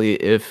 especially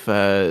if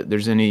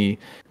there's any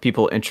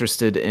people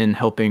interested in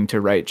helping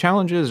to write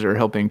challenges or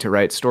helping to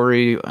write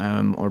story,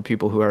 or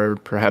people who are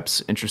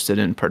perhaps interested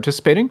in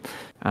participating.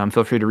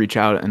 Feel free to reach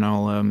out and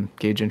I'll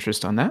gauge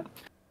interest on that.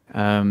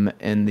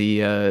 And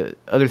the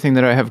other thing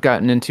that I have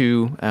gotten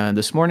into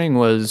this morning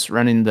was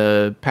running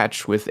the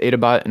patch with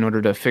Adabot in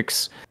order to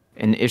fix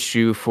an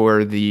issue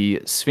for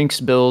the Sphinx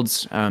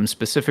builds,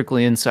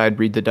 specifically inside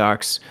Read the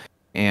Docs.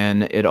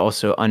 And it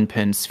also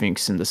unpinned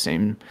Sphinx in the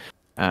same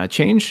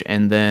change.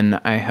 And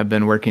then I have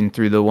been working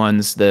through the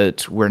ones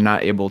that were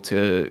not able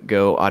to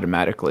go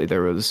automatically.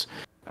 There was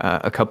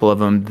a couple of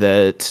them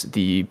that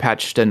the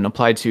patch didn't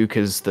apply to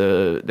because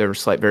there were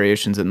slight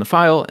variations in the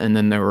file. And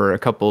then there were a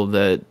couple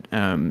that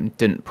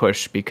didn't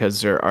push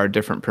because there are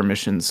different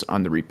permissions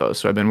on the repo.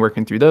 So I've been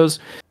working through those.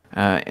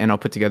 And I'll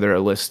put together a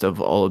list of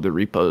all of the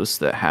repos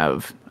that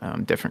have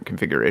different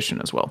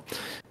configuration as well.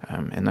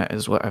 And that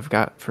is what I've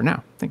got for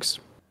now. Thanks.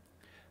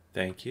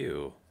 Thank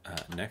you.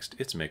 Next,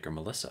 it's Maker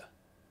Melissa.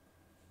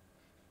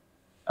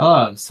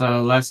 Hello.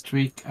 So last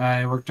week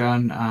I worked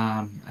on,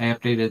 I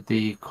updated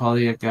the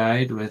Qualia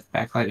guide with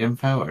backlight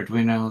info,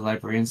 Arduino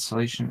library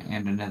installation,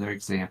 and another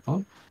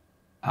example.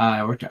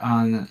 I worked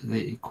on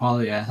the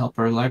Qualia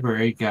helper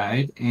library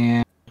guide,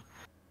 and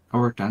I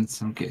worked on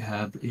some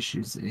GitHub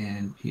issues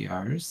and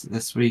PRs.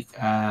 This week,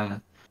 while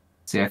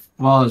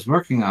I was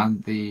working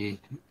on the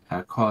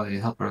Qualia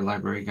helper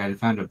library guide, I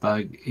found a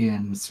bug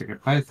in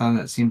CircuitPython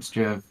that seems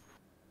to have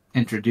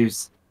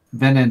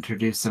been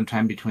introduced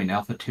sometime between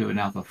Alpha 2 and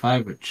Alpha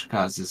 5, which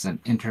causes an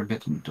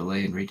intermittent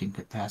delay in reading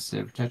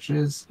capacitive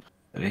touches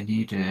that I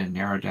need to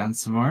narrow down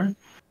some more.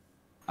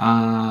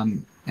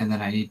 And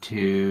then I need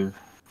to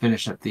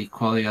finish up the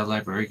Qualia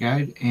library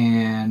guide,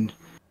 and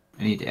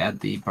I need to add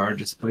the bar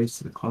displays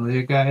to the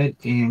Qualia guide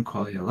and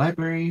Qualia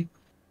library,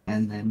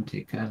 and then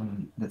take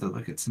another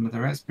look at some of the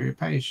Raspberry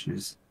Pi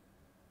issues.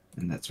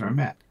 And that's where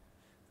I'm at.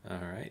 All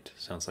right.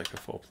 Sounds like a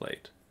full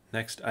plate.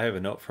 Next, I have a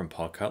note from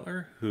Paul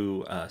Cutler,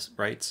 who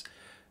writes,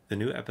 the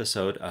new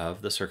episode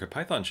of the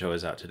CircuitPython show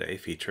is out today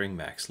featuring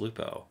Max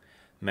Lupo.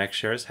 Max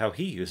shares how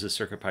he uses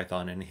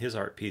CircuitPython in his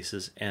art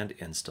pieces and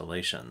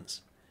installations.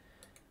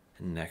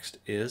 Next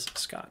is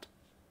Scott.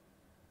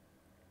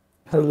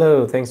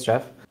 Hello, thanks,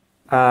 Jeff.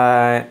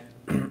 I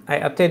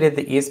updated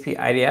the ESP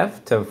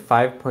IDF to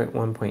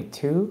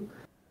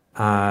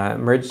 5.1.2,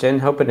 merged in,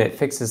 hoping it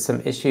fixes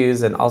some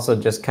issues, and also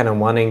just kind of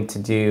wanting to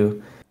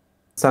do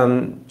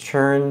some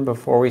churn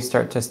before we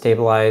start to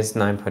stabilize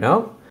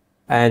 9.0.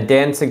 And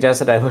Dan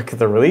suggested I look at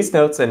the release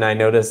notes, and I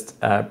noticed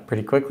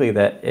pretty quickly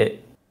that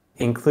it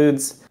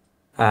includes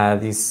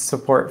the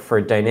support for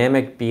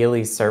dynamic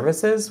BLE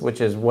services, which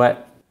is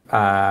what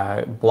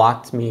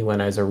blocked me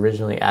when I was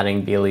originally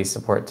adding BLE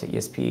support to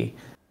ESP.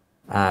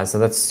 So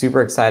that's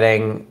super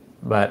exciting,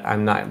 but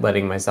I'm not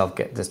letting myself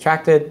get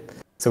distracted.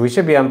 So we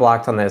should be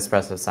unblocked on the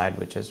Espresso side,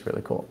 which is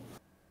really cool.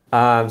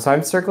 So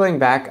I'm circling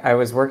back. I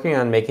was working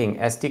on making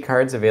SD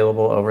cards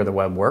available over the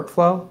web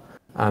workflow.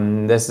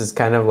 This is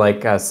kind of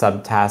like a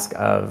subtask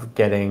of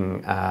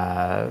getting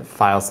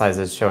file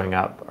sizes showing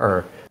up,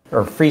 or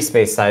free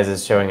space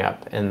sizes showing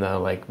up in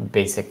the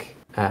basic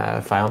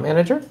file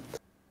manager.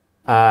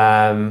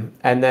 And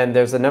then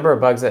there's a number of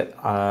bugs that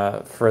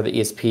for the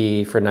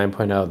ESP for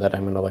 9.0 that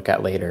I'm going to look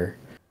at later.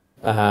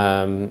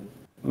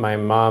 My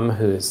mom,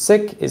 who's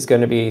sick, is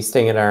going to be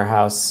staying at our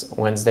house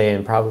Wednesday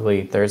and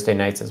probably Thursday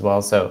nights as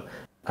well. So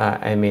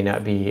I may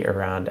not be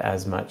around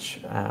as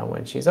much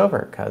when she's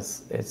over,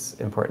 because it's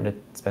important to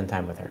spend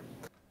time with her.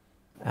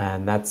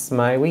 And that's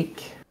my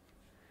week.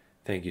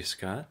 Thank you,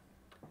 Scott.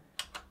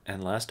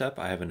 And last up,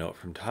 I have a note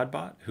from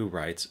Toddbot, who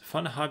writes,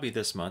 fun hobby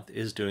this month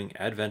is doing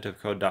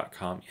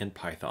adventofcode.com in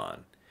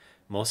Python.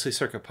 Mostly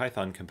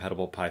CircuitPython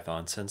compatible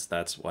Python, since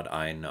that's what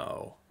I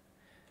know.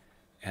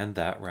 And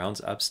that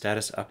rounds up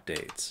status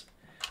updates.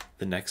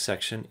 The next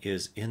section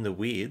is In the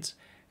Weeds,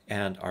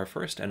 and our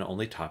first and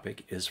only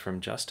topic is from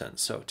Justin.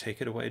 So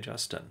take it away,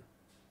 Justin.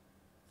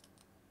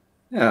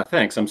 Yeah,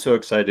 thanks. I'm so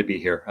excited to be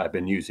here. I've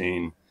been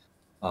using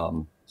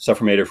stuff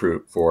from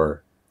Adafruit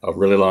for a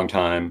really long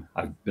time.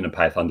 I've been a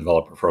Python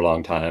developer for a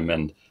long time,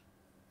 and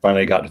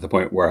finally got to the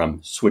point where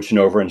I'm switching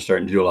over and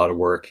starting to do a lot of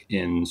work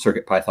in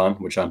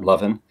CircuitPython, which I'm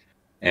loving,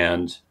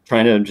 and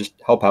trying to just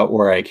help out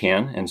where I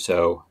can. And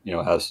so,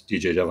 as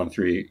DJ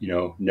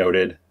Devon3,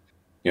 noted,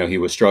 he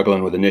was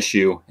struggling with an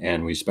issue,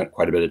 and we spent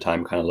quite a bit of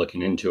time kind of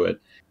looking into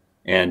it.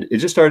 And it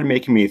just started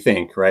making me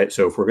think, right?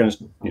 So if we're going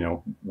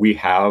to, we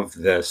have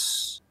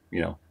this,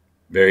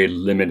 very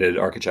limited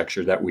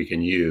architecture that we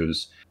can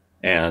use.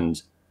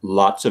 And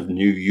lots of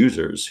new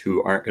users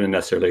who aren't going to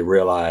necessarily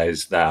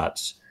realize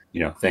that,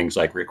 things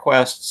like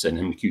requests and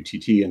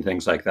MQTT and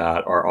things like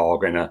that are all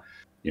going to,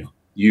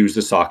 use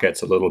the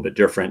sockets a little bit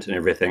different and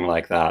everything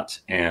like that.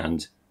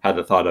 And had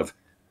the thought of,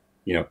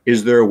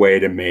 is there a way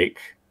to make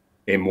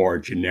a more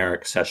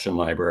generic session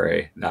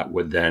library that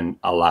would then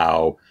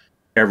allow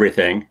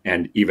everything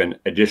and even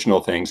additional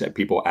things that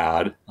people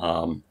add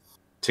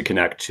to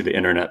connect to the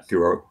internet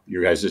through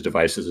your guys'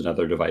 devices and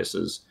other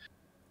devices,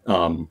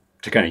 to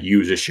kind of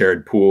use a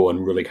shared pool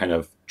and really kind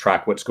of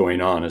track what's going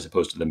on as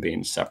opposed to them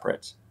being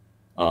separate.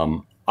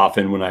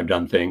 Often when I've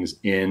done things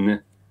in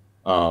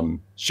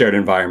shared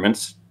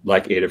environments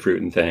like Adafruit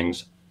and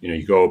things,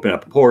 you go open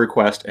up a pull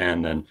request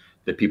and then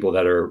the people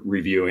that are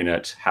reviewing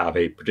it have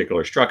a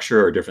particular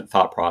structure or different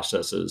thought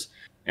processes.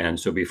 And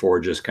so before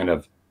just kind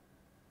of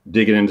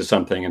digging into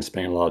something and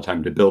spending a lot of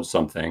time to build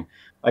something,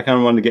 I kind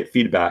of wanted to get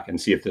feedback and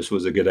see if this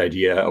was a good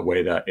idea, a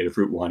way that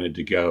Adafruit wanted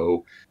to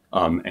go,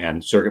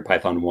 and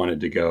CircuitPython wanted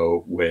to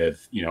go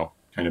with,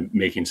 kind of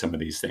making some of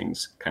these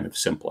things kind of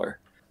simpler.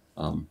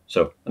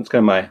 So that's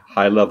kind of my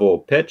high level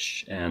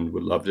pitch, and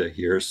would love to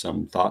hear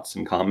some thoughts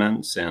and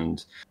comments,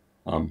 and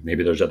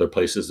maybe there's other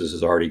places this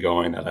is already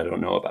going that I don't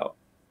know about.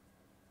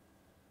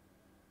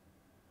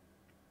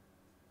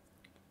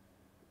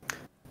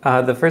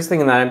 The first thing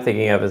that I'm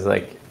thinking of is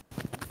like,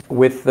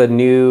 with the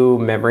new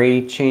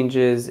memory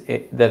changes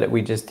that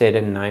we just did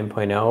in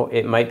 9.0,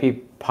 it might be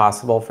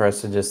possible for us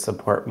to just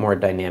support more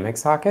dynamic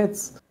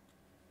sockets.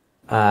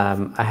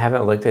 I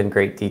haven't looked in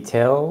great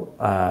detail.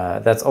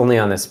 That's only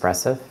on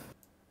Espressif.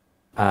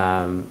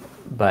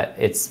 But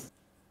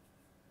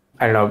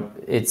I don't know,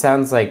 it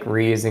sounds like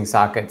reusing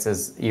sockets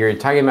is, you're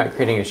talking about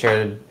creating a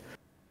shared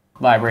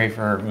library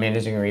for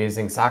managing and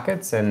reusing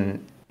sockets,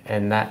 and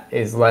that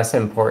is less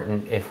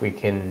important if we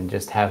can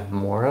just have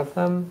more of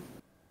them.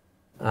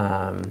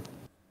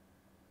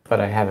 But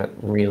I haven't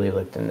really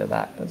looked into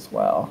that as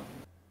well.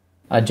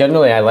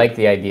 Generally, I like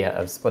the idea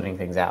of splitting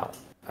things out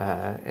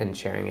and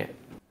sharing it,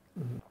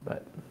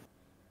 but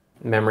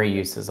memory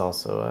use is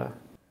also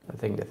a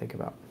thing to think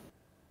about.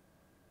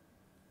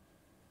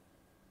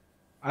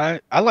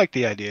 I like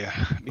the idea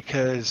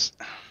because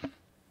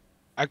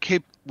I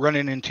keep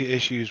running into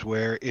issues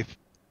where if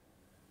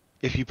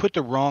you put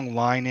the wrong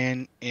line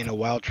in a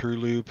while true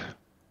loop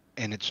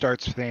and it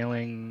starts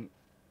failing,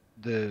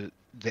 the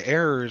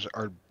errors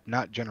are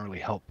not generally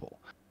helpful.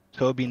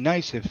 So it'd be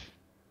nice if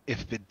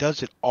it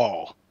does it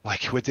all,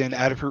 like within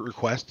Adafruit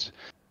requests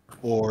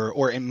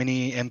or in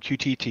mini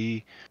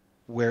MQTT,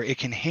 where it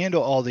can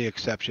handle all the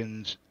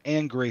exceptions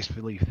and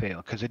gracefully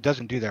fail, because it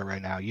doesn't do that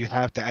right now. You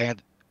have to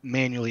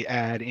manually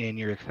add in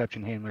your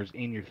exception handlers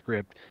in your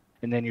script,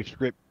 and then your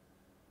script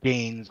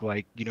gains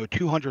like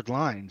 200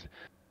 lines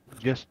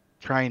just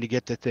trying to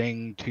get the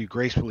thing to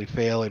gracefully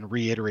fail and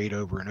reiterate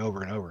over and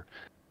over and over.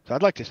 So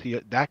I'd like to see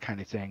that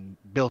kind of thing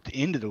built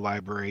into the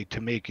library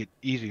to make it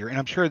easier. And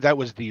I'm sure that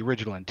was the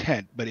original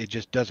intent, but it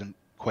just doesn't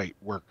quite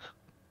work.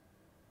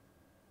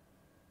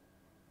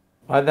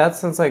 Well, that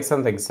sounds like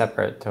something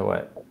separate to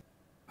what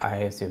I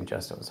assume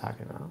Justin was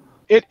talking about.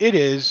 It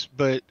is,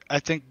 but I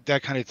think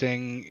that kind of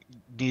thing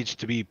needs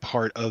to be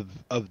part of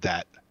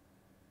that.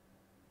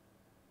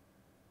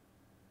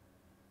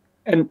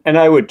 And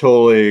I would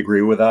totally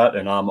agree with that.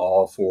 And I'm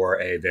all for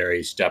a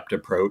very stepped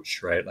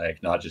approach, right?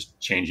 Like not just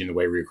changing the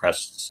way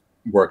requests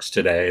works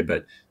today,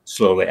 but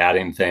slowly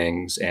adding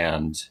things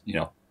and,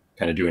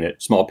 kind of doing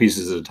it small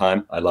pieces at a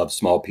time. I love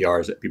small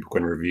PRs that people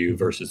can review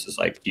versus this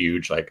like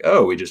huge, like,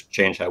 oh, we just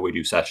changed how we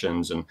do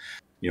sessions and,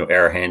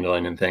 error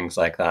handling and things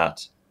like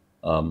that.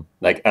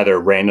 Like other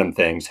random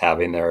things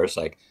having theirs,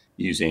 like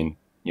using,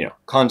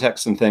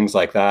 context and things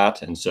like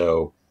that. And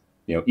so,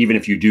 even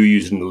if you do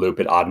use it in the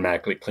loop, it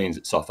automatically cleans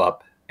itself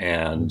up,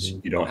 and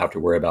you don't have to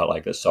worry about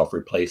like the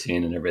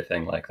self-replacing and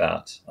everything like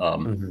that.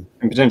 And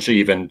potentially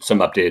even some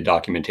updated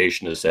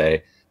documentation to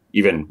say,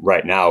 even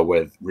right now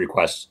with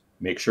requests,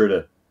 make sure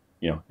to,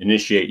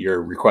 initiate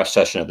your request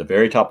session at the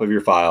very top of your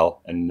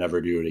file and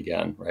never do it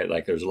again, right?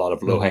 Like there's a lot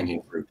of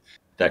low-hanging fruit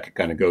that could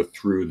kind of go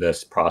through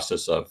this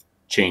process of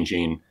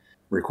changing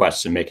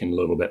requests and making it a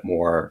little bit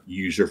more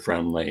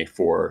user-friendly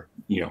for,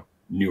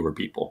 newer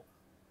people.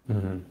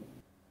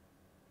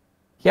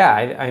 Yeah,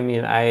 I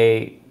mean,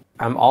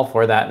 I'm all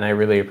for that, and I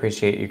really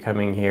appreciate you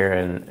coming here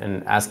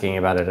and asking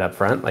about it up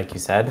front, like you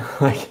said.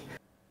 Like,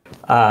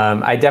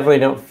 I definitely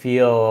don't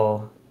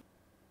feel.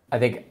 I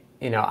think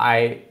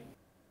Adafruit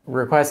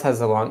request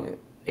has a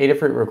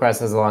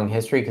long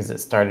history because it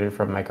started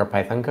from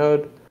MicroPython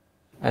code,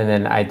 and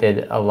then I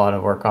did a lot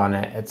of work on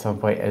it at some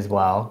point as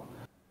well.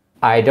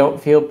 I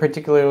don't feel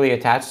particularly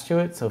attached to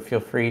it, so feel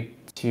free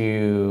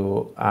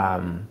to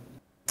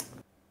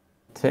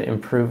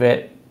improve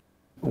it,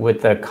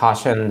 with the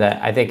caution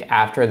that I think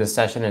after the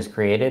session is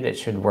created, it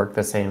should work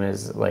the same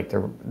as like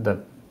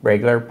the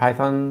regular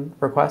Python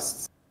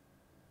requests.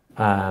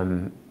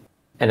 And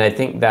I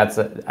think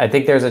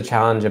there's a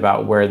challenge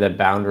about where the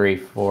boundary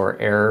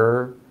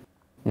for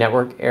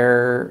network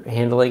error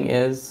handling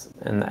is,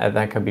 and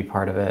that could be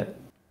part of it.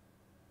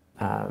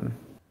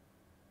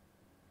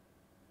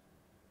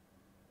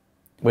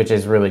 which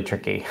is really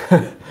tricky.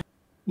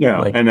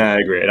 Yeah, and I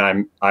agree.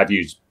 And I've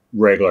used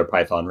regular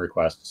Python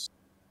requests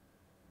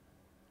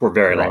for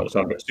very long,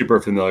 so I'm super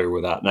familiar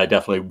with that. And I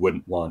definitely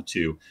wouldn't want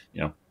to,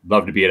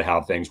 love to be able to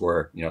have things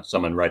where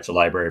someone writes a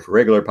library for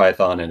regular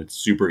Python and it's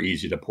super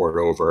easy to port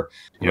over,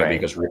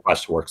 because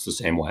request works the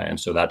same way, and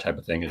so that type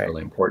of thing is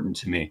really important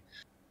to me.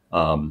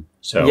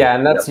 So yeah,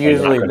 and that's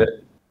usually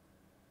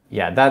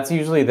that's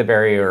usually the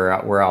barrier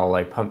where I'll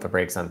like pump the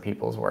brakes on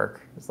people's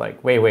work. It's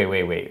like,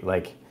 wait,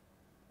 like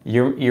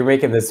you're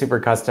making this super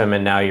custom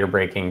and now you're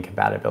breaking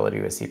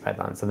compatibility with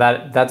CPython. So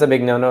that's a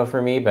big no-no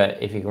for me,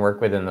 but if you can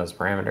work within those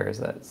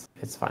parameters,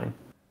 it's fine.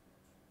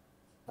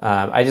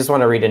 I just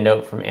want to read a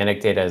note from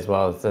Anecdata as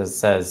well. It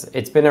says,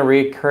 it's been a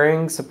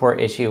recurring support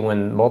issue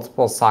when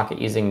multiple socket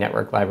using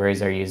network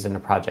libraries are used in a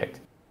project.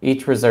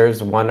 Each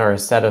reserves one or a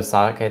set of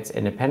sockets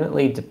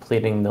independently,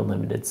 depleting the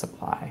limited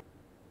supply.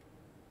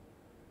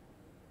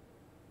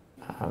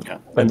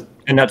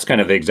 And that's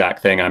kind of the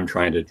exact thing I'm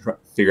trying to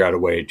figure out a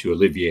way to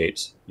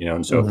alleviate,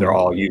 and so if they're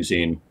all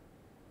using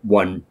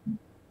one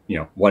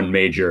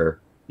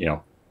major,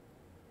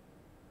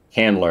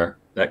 handler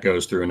that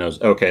goes through and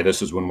knows, okay,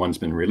 this is when one's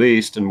been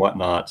released and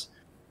whatnot.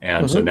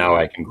 And so now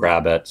I can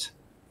grab it.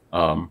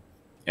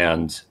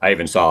 And I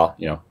even saw,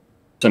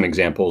 some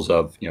examples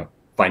of,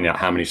 finding out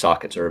how many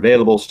sockets are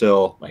available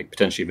still, like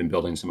potentially even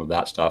building some of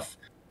that stuff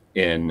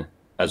in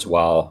as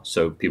well,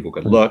 so people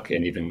could look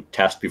and even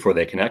test before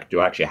they connect. Do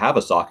I actually have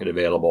a socket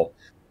available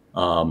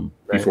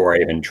before I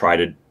even try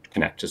to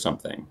connect to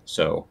something?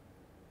 So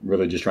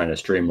really just trying to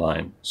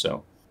streamline.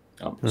 So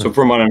so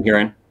from what I'm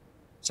hearing,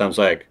 sounds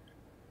like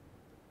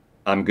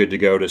I'm good to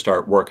go to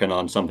start working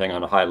on something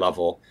on a high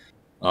level,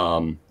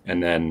 and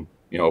then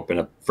open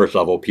a first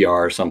level PR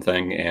or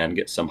something and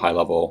get some high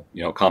level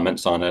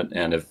comments on it.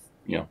 And if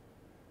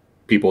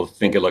people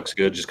think it looks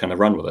good, just kind of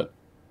run with it.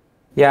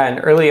 Yeah,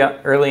 and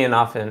early and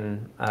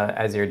often,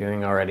 as you're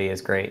doing already, is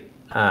great.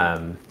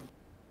 Yeah,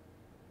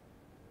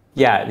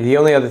 the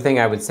only other thing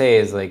I would say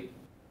is like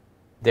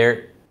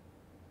there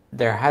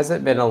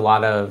hasn't been a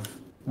lot of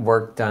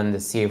work done to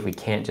see if we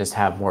can't just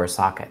have more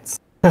sockets.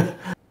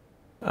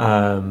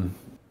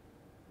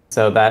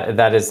 So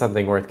that is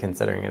something worth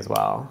considering as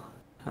well.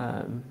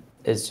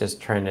 Is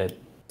just trying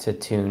to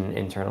tune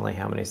internally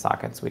how many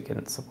sockets we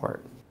can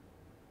support.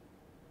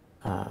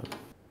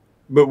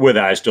 But with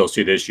that, I still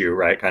see the issue,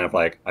 right? Kind of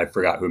like, I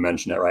forgot who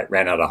mentioned it, right?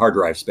 Ran out of hard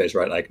drive space,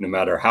 right? Like no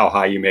matter how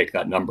high you make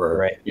that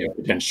number,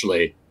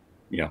 potentially,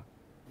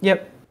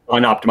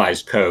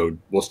 unoptimized code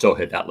will still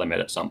hit that limit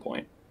at some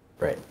point.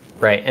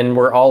 Right. And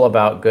we're all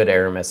about good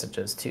error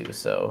messages too.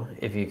 So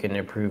if you can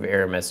improve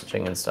error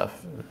messaging and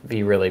stuff,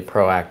 be really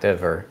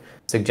proactive or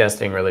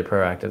suggesting really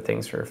proactive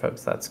things for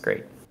folks, that's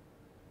great.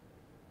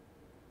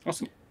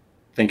 Awesome.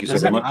 Thank you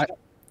so much.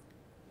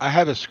 I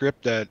have a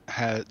script that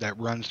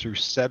runs through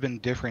 7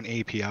 different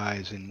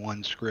APIs in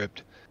one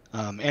script,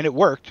 and it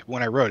worked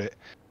when I wrote it.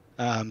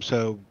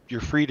 So you're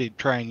free to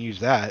try and use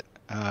that,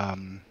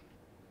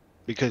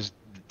 because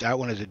that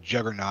one is a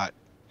juggernaut.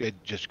 It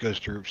just goes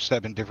through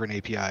 7 different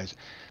APIs.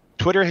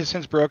 Twitter has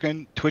since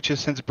broken. Twitch has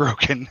since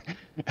broken.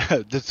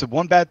 That's the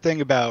one bad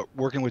thing about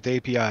working with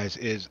APIs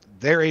is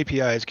their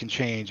APIs can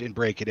change and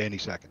break at any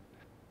second.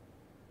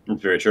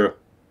 That's very true.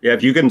 Yeah,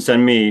 if you can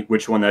send me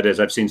which one that is,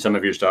 I've seen some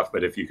of your stuff,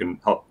 but if you can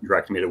help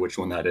direct me to which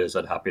one that is,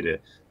 I'd happy to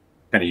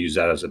kind of use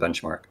that as a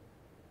benchmark.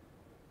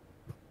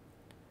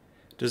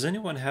 Does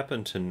anyone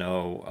happen to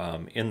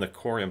know, in the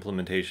core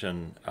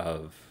implementation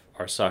of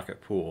our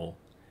socket pool,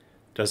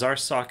 does our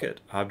socket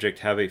object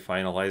have a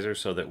finalizer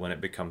so that when it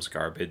becomes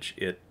garbage,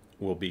 it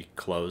will be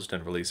closed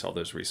and release all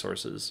those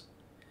resources?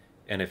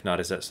 And if not,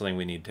 is that something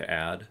we need to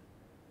add?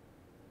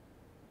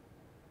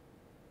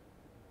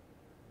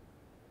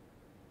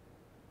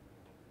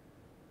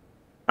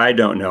 I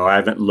don't know. I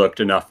haven't looked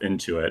enough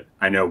into it.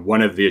 I know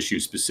one of the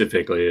issues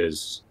specifically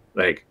is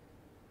like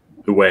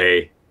the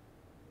way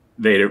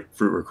the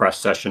fruit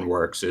request session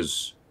works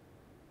is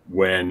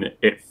when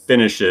it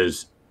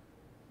finishes,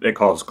 it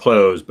calls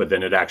close, but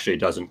then it actually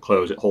doesn't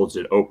close. It holds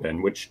it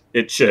open, which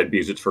it should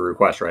because it's for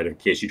request, right? In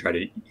case you try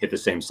to hit the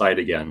same site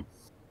again.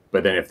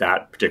 But then if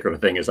that particular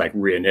thing is like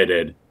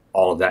re-initted,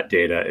 all of that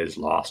data is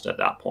lost at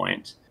that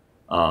point,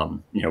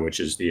 which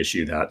is the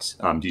issue that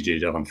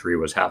DJ-Devon3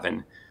 was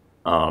having.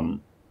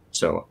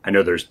 So I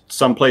know there's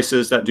some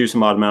places that do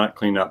some automatic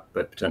cleanup,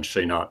 but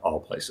potentially not all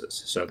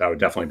places. So that would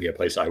definitely be a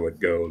place I would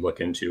go look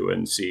into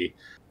and see,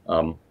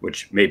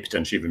 which may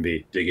potentially even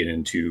be digging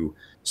into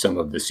some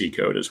of the C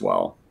code as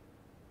well.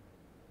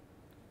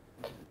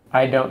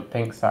 I don't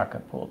think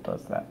Socket Pool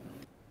does that.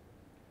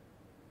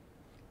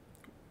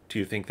 Do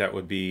you think that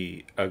would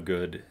be a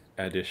good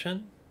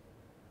addition?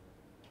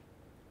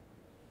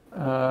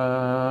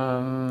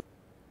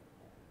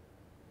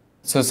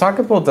 So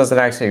Socket Pool doesn't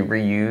actually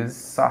reuse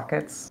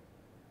sockets.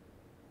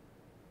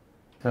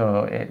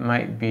 So it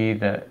might be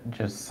that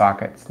just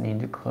sockets need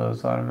to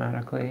close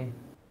automatically.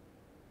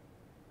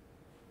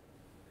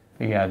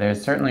 But yeah,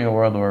 there's certainly a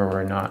world where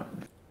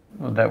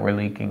we're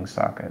leaking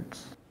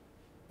sockets.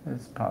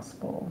 It's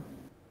possible.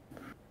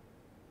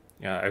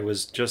 Yeah, I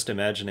was just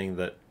imagining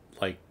that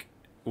like,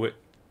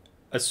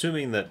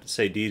 assuming that,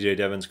 say, DJ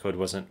Devin's code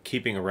wasn't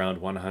keeping around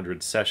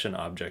 100 session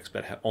objects,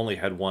 but only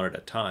had one at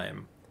a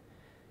time,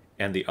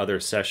 and the other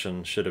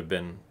session should have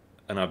been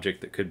an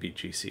object that could be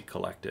GC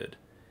collected.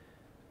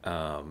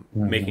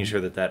 Making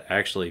sure that that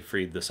actually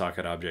freed the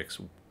socket objects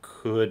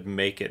could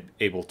make it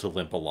able to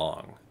limp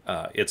along.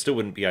 It still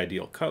wouldn't be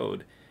ideal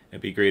code.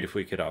 It'd be great if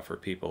we could offer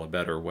people a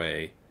better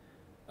way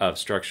of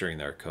structuring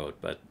their code,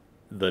 but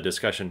the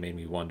discussion made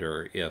me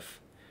wonder if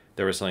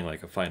there was something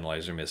like a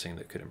finalizer missing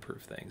that could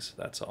improve things.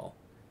 That's all.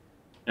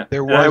 Yeah.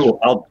 There And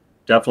I'll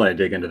definitely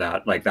dig into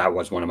that. Like, that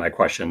was one of my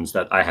questions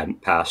that I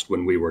hadn't passed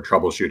when we were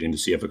troubleshooting to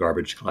see if a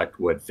garbage collect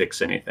would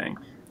fix anything.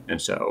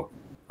 And so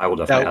I will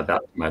definitely add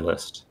that to my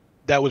list.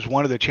 That was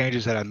one of the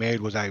changes that I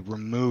made, was I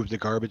removed the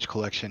garbage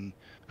collection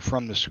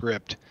from the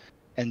script,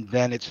 and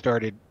then it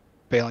started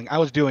failing. I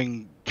was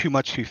doing too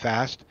much too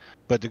fast,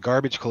 but the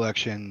garbage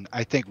collection,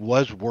 I think,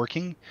 was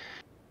working.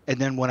 And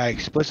then when I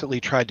explicitly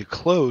tried to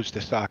close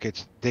the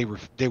sockets, they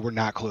were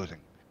not closing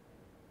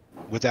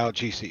without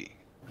GC.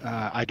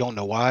 I don't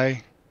know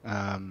why.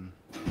 Yeah.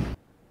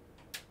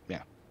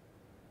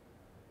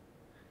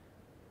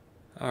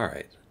 All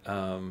right.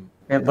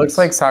 It looks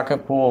like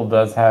socket pool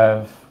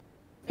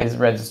is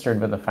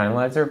registered with a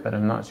finalizer, but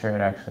I'm not sure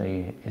it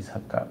actually is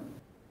hooked up.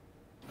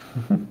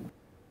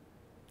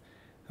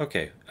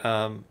 Okay.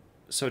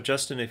 So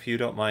Justin, if you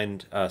don't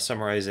mind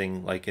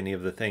summarizing like any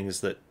of the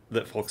things that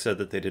folks said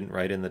that they didn't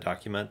write in the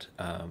document,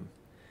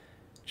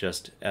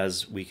 just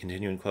as we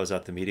continue and close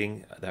out the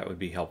meeting, that would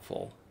be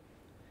helpful.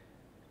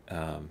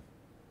 And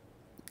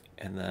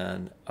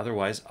then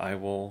otherwise, I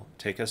will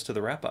take us to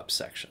the wrap-up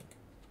section.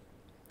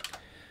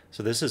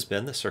 So this has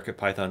been the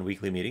CircuitPython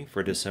weekly meeting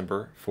for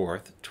December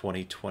 4th,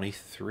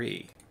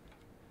 2023.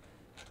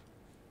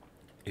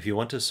 If you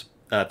want to,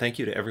 thank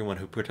you to everyone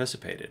who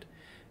participated.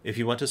 If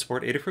you want to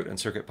support Adafruit and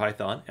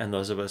CircuitPython, and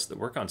those of us that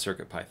work on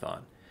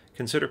CircuitPython,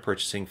 consider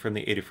purchasing from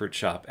the Adafruit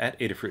shop at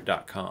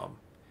adafruit.com.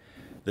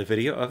 The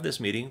video of this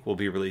meeting will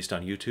be released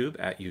on YouTube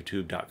at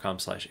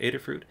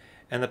youtube.com/Adafruit,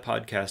 and the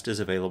podcast is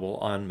available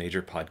on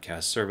major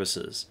podcast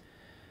services.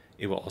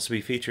 It will also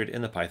be featured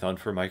in the Python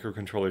for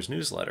Microcontrollers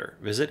newsletter.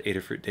 Visit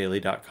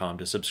adafruitdaily.com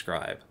to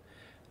subscribe.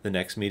 The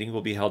next meeting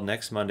will be held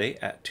next Monday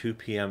at 2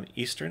 p.m.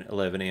 Eastern,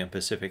 11 a.m.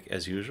 Pacific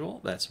as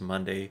usual. That's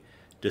Monday,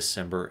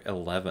 December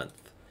 11th.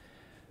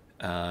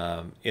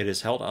 It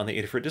is held on the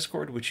Adafruit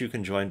Discord, which you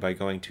can join by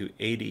going to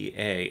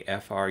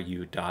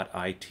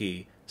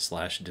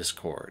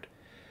adafru.it/discord.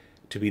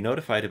 To be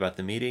notified about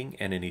the meeting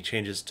and any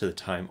changes to the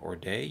time or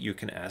day, you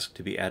can ask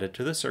to be added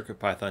to the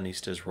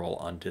CircuitPythonistas role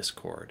on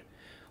Discord.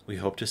 We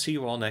hope to see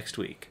you all next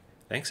week.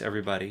 Thanks,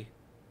 everybody.